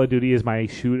Call of Duty is my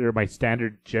shooter, my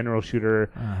standard general shooter.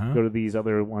 Uh-huh. Go to these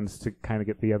other ones to kind of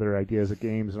get the other ideas of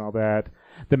games and all that.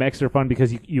 The mechs are fun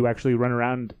because you actually run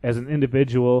around as an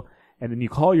individual. And then you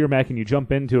call your mech and you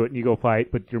jump into it and you go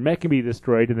fight, but your mech can be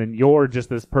destroyed, and then you're just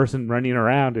this person running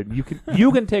around, and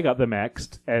you can take out the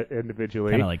mechs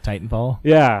individually. Kind of like Titanfall.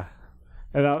 Yeah,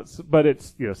 but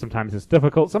it's sometimes it's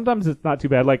difficult, sometimes it's not too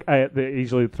bad. Like they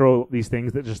usually throw these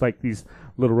things that just like these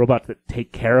little robots that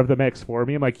take care of the mechs for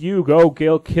me. I'm like, you go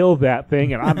kill that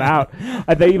thing, and I'm out.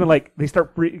 And they even they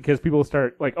start because people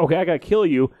start like, okay, I gotta kill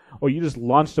you. Oh, you just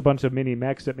launched a bunch of mini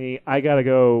mechs at me. I gotta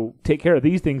go take care of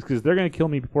these things because they're gonna kill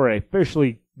me before I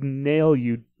officially nail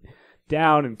you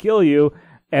down and kill you.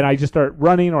 And I just start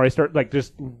running, or I start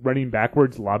just running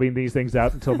backwards, lobbing these things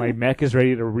out until my mech is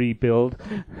ready to rebuild.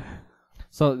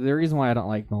 So the reason why I don't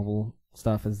like mobile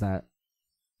stuff is that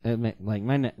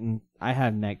I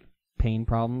have neck pain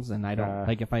problems, and I don't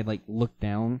if I look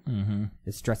down, mm-hmm.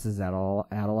 it stresses that out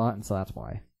a lot, and so that's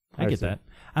why. I get that.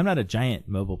 I'm not a giant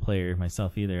mobile player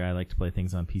myself either. I like to play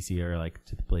things on PC, or I like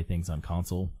to play things on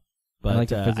console.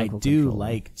 But I do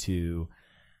like to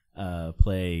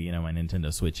play, my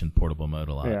Nintendo Switch in portable mode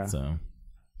a lot. Yeah. So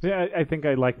yeah, I think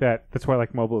I like that. That's why I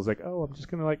like mobile. Is like, oh, I'm just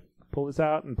gonna pull this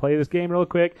out and play this game real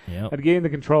quick. Yep. And getting the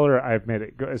controller, I've made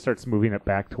it starts moving it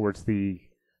back towards the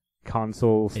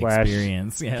console /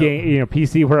 experience, game,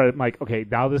 PC, where I'm like, okay,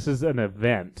 now this is an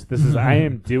event. This is I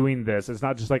am doing this. It's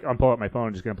not just like I'm pulling out my phone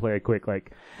and just gonna play a quick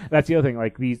That's the other thing.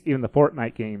 Like even the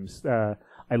Fortnite games, I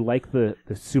like the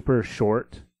super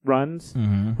short runs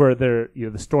mm-hmm. where the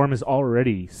storm is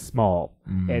already small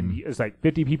mm-hmm. and it's like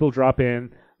 50 people drop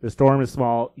in. The storm is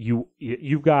small.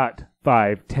 You've got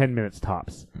 5-10 minutes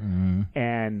tops, mm-hmm.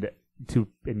 and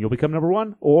you'll become number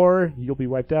one, or you'll be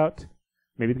wiped out.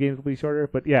 Maybe the games will be shorter,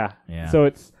 but yeah. So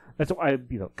that's why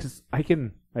because I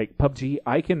can PUBG.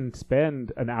 I can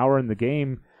spend an hour in the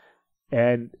game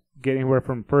and get anywhere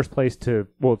from first place to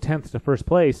 10th to first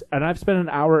place, and I've spent an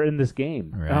hour in this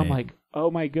game, right. and I'm like,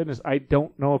 oh my goodness, I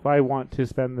don't know if I want to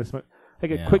spend this much.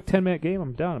 A quick 10-minute game,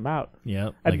 I'm done. I'm out.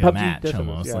 Yep, and like a match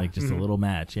almost, just mm-hmm. a little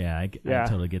match. Yeah, I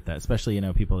totally get that. Especially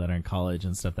people that are in college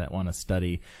and stuff that want to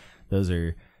study. Those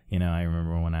are I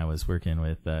remember when I was working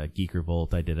with Geek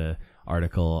Revolt, I did a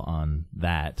article on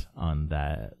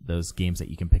those games that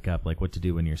you can pick up, like what to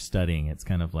do when you're studying. It's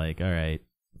kind of like, all right,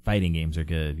 fighting games are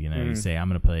good. mm-hmm. You say I'm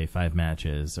going to play 5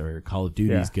 matches, or Call of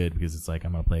Duty is good because it's like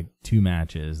I'm going to play 2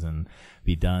 matches and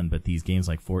be done. But these games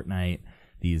like Fortnite,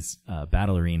 these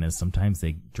battle arenas, sometimes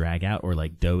they drag out, or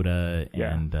like Dota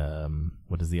and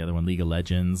what is the other one? League of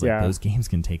Legends. Those games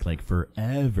can take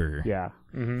forever. Yeah.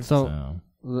 Mm-hmm. So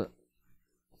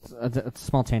a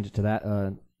small tangent to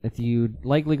that. If you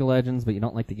like League of Legends but you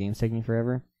don't like the games taking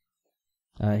forever,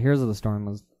 Heroes of the Storm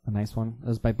was a nice one. It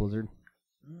was by Blizzard.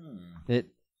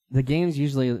 The games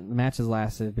usually, the matches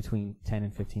lasted between 10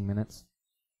 and 15 minutes,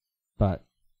 but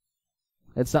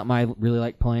it's something I really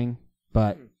like playing.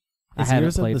 But I haven't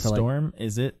Heroes played of the for Storm,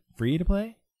 is it free to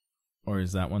play? Or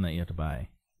is that one that you have to buy?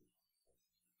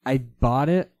 I bought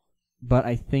it, but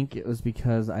I think it was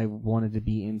because I wanted to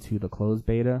be into the closed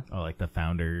beta. Oh, like the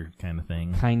founder kind of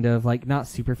thing? Kind of, not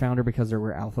super founder, because there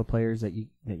were alpha players that you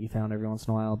found every once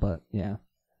in a while, but yeah.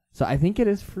 So I think it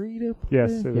is free to play.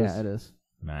 Yes, it is. Yeah, it is.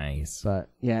 Nice. But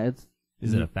yeah,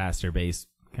 Is it a faster base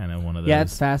kind of one of those? Yeah,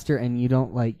 it's faster, and you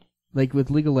don't like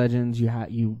with League of Legends,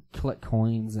 you collect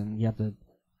coins and you have to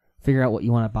figure out what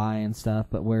you want to buy and stuff.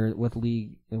 But where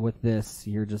with this,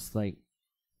 you're just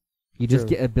you just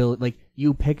get ability,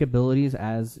 you pick abilities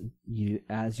as you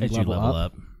level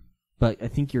up. But I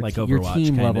think your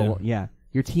team level,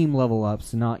 your team level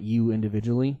ups, not you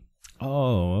individually.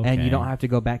 Oh, okay. And you don't have to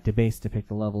go back to base to pick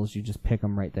the levels. You just pick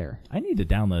them right there. I need to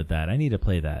download that. I need to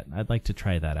play that. I'd like to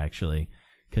try that, actually,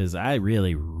 because I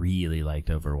really, really liked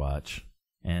Overwatch.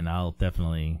 And I'll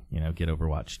definitely, get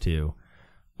Overwatch 2.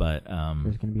 But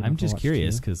There's gonna be an I'm just Overwatch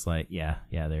curious 2? because, yeah,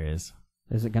 there is.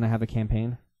 Is it going to have a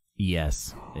campaign?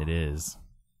 Yes, it is.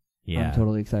 Yeah. I'm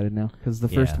totally excited now because the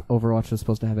first Yeah. Overwatch was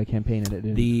supposed to have a campaign and it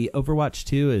didn't. The Overwatch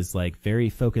 2 is very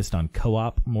focused on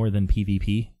co-op more than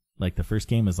PvP. Like the first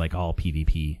game was all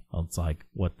PvP. It's like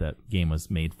what that game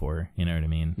was made for. You know what I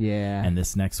mean? Yeah. And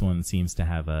this next one seems to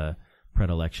have a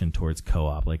predilection towards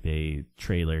co-op. Like the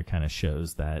trailer kind of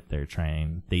shows that they're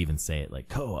trying. They even say it like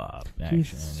co-op action.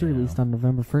 It's released on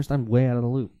November 1st. I'm way out of the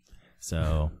loop.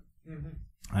 So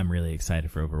I'm really excited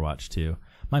for Overwatch 2.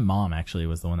 My mom actually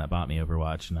was the one that bought me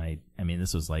Overwatch, and I mean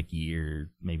this was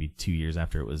maybe 2 years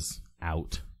after it was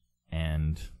out,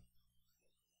 and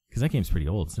because that game's pretty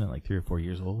old, isn't it? 3 or 4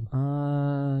 years old.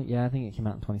 Yeah, I think it came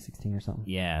out in 2016 or something.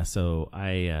 Yeah, so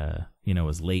I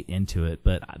was late into it,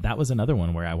 but that was another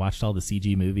one where I watched all the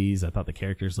CG movies. I thought the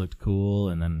characters looked cool,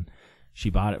 and then she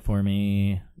bought it for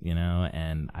me,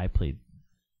 and I played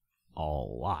a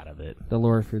lot of it. The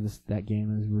lore for that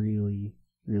game is really,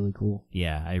 really cool.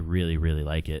 Yeah, I really, really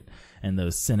like it. And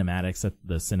those the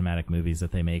cinematic movies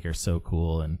that they make are so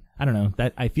cool. And I don't know,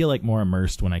 that I feel more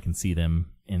immersed when I can see them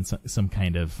in some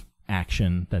kind of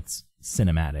action that's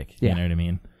cinematic. Yeah. You know what I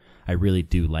mean? I really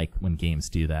do like when games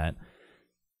do that.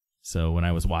 So when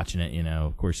I was watching it,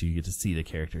 of course you get to see the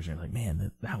characters and you're like,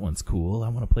 man, that one's cool. I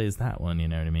want to play as that one. You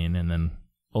know what I mean? And then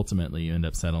ultimately you end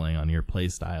up settling on your play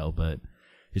style, but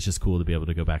it's just cool to be able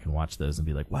to go back and watch those and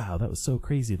be like, wow, that was so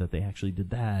crazy that they actually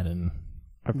did that. And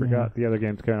I forgot the other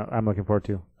games I'm looking forward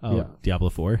to. oh, Yeah. Diablo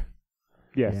 4?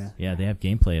 Yes. Yeah, they have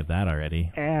gameplay of that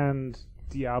already. And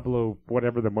Diablo,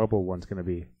 whatever the mobile one's going to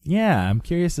be. Yeah, I'm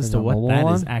curious as There's to a what mobile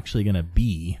that is one? actually going to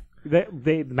be.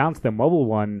 They announced the mobile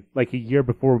one a year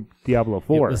before Diablo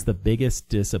 4. It was the biggest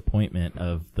disappointment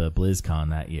of the BlizzCon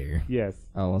that year. Yes.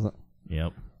 Oh, was it?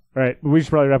 Yep. All right, we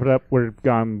should probably wrap it up. We're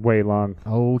gone way long.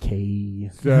 Okay.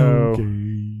 So,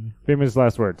 famous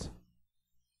last words.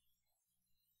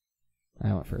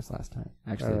 I went first last time.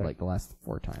 Actually, All right. the last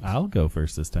 4 times. I'll go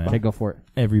first this time. Okay, go for it.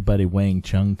 Everybody Wang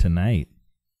Chung tonight.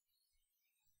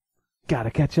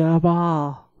 Gotta catch a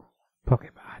ball.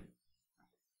 Pokemon.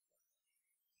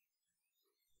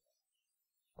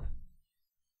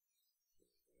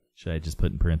 Should I just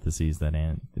put in parentheses that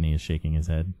Anthony is shaking his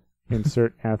head?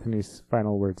 Insert Anthony's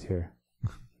final words here.